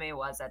where anime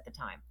was at the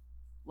time.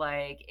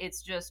 Like,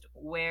 it's just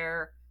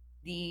where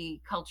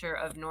the culture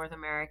of North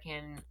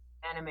American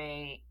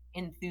anime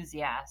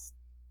enthusiasts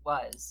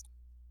was.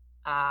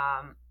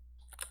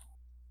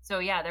 So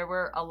yeah, there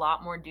were a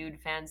lot more dude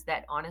fans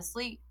that,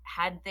 honestly,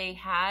 had they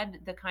had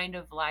the kind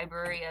of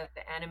library of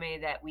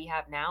anime that we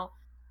have now,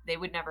 they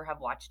would never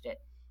have watched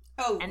it.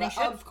 Oh, and they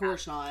of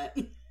course not.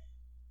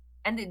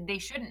 And they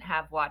shouldn't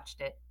have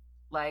watched it.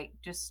 Like,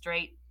 just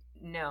straight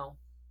no.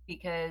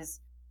 Because,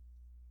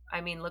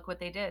 I mean, look what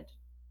they did.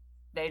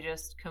 They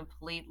just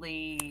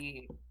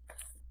completely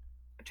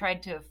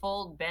tried to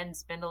fold, bend,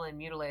 spindle, and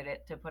mutilate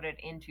it to put it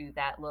into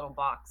that little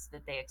box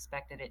that they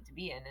expected it to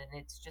be in, and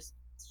it's just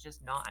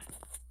not.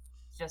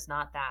 It's just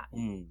not that.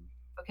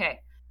 Okay,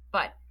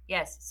 but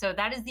yes, so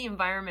that is the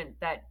environment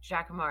that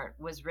Jacquemart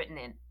was written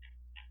in,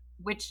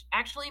 which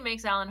actually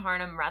makes Alan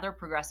Harnham rather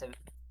progressive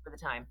for the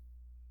time.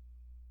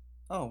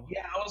 Oh.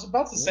 Yeah, I was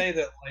about to say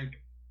that,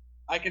 like,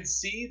 I could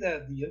see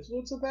that the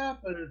influence of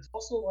that, but it's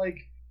also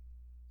like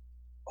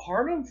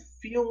Harnham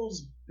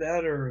feels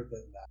better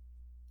than that.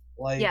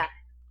 Like, yeah.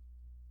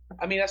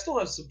 I mean, I still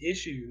have some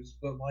issues,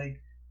 but like,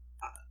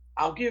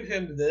 I'll give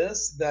him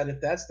this: that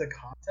if that's the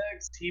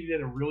context, he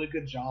did a really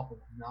good job of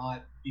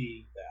not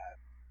being that.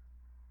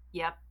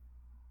 Yep.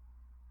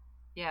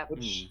 Yeah.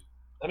 Which,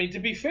 I mean, to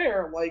be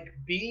fair, like,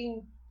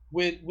 being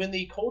when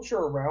the culture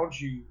around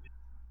you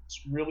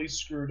is really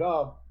screwed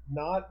up,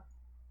 not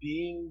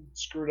being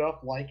screwed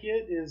up like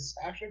it is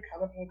actually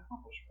kind of an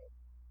accomplishment.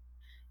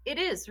 It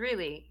is,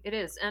 really. It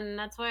is. And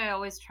that's why I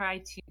always try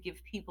to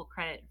give people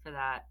credit for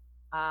that.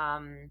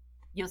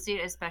 You'll see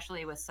it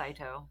especially with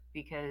Saito,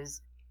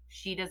 because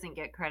she doesn't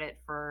get credit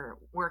for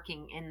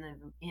working in the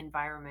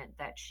environment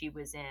that she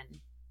was in,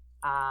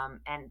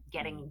 and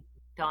getting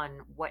done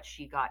what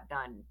she got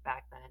done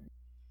back then.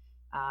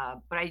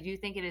 But I do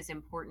think it is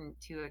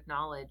important to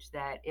acknowledge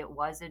that it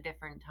was a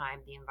different time.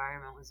 The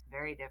environment was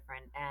very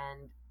different.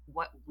 And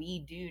what we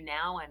do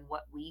now and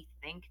what we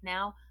think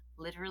now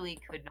literally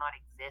could not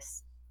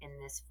exist in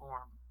this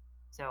form.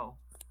 So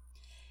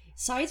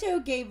Saito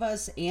gave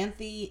us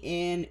Anthe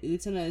in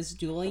Utena's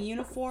dueling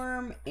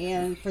uniform,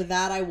 and for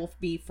that I will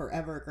be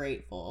forever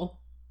grateful.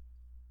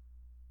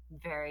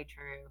 very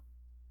true.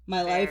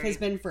 My life has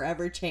been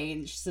forever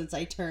changed since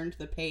I turned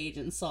the page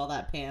and saw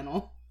that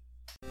panel.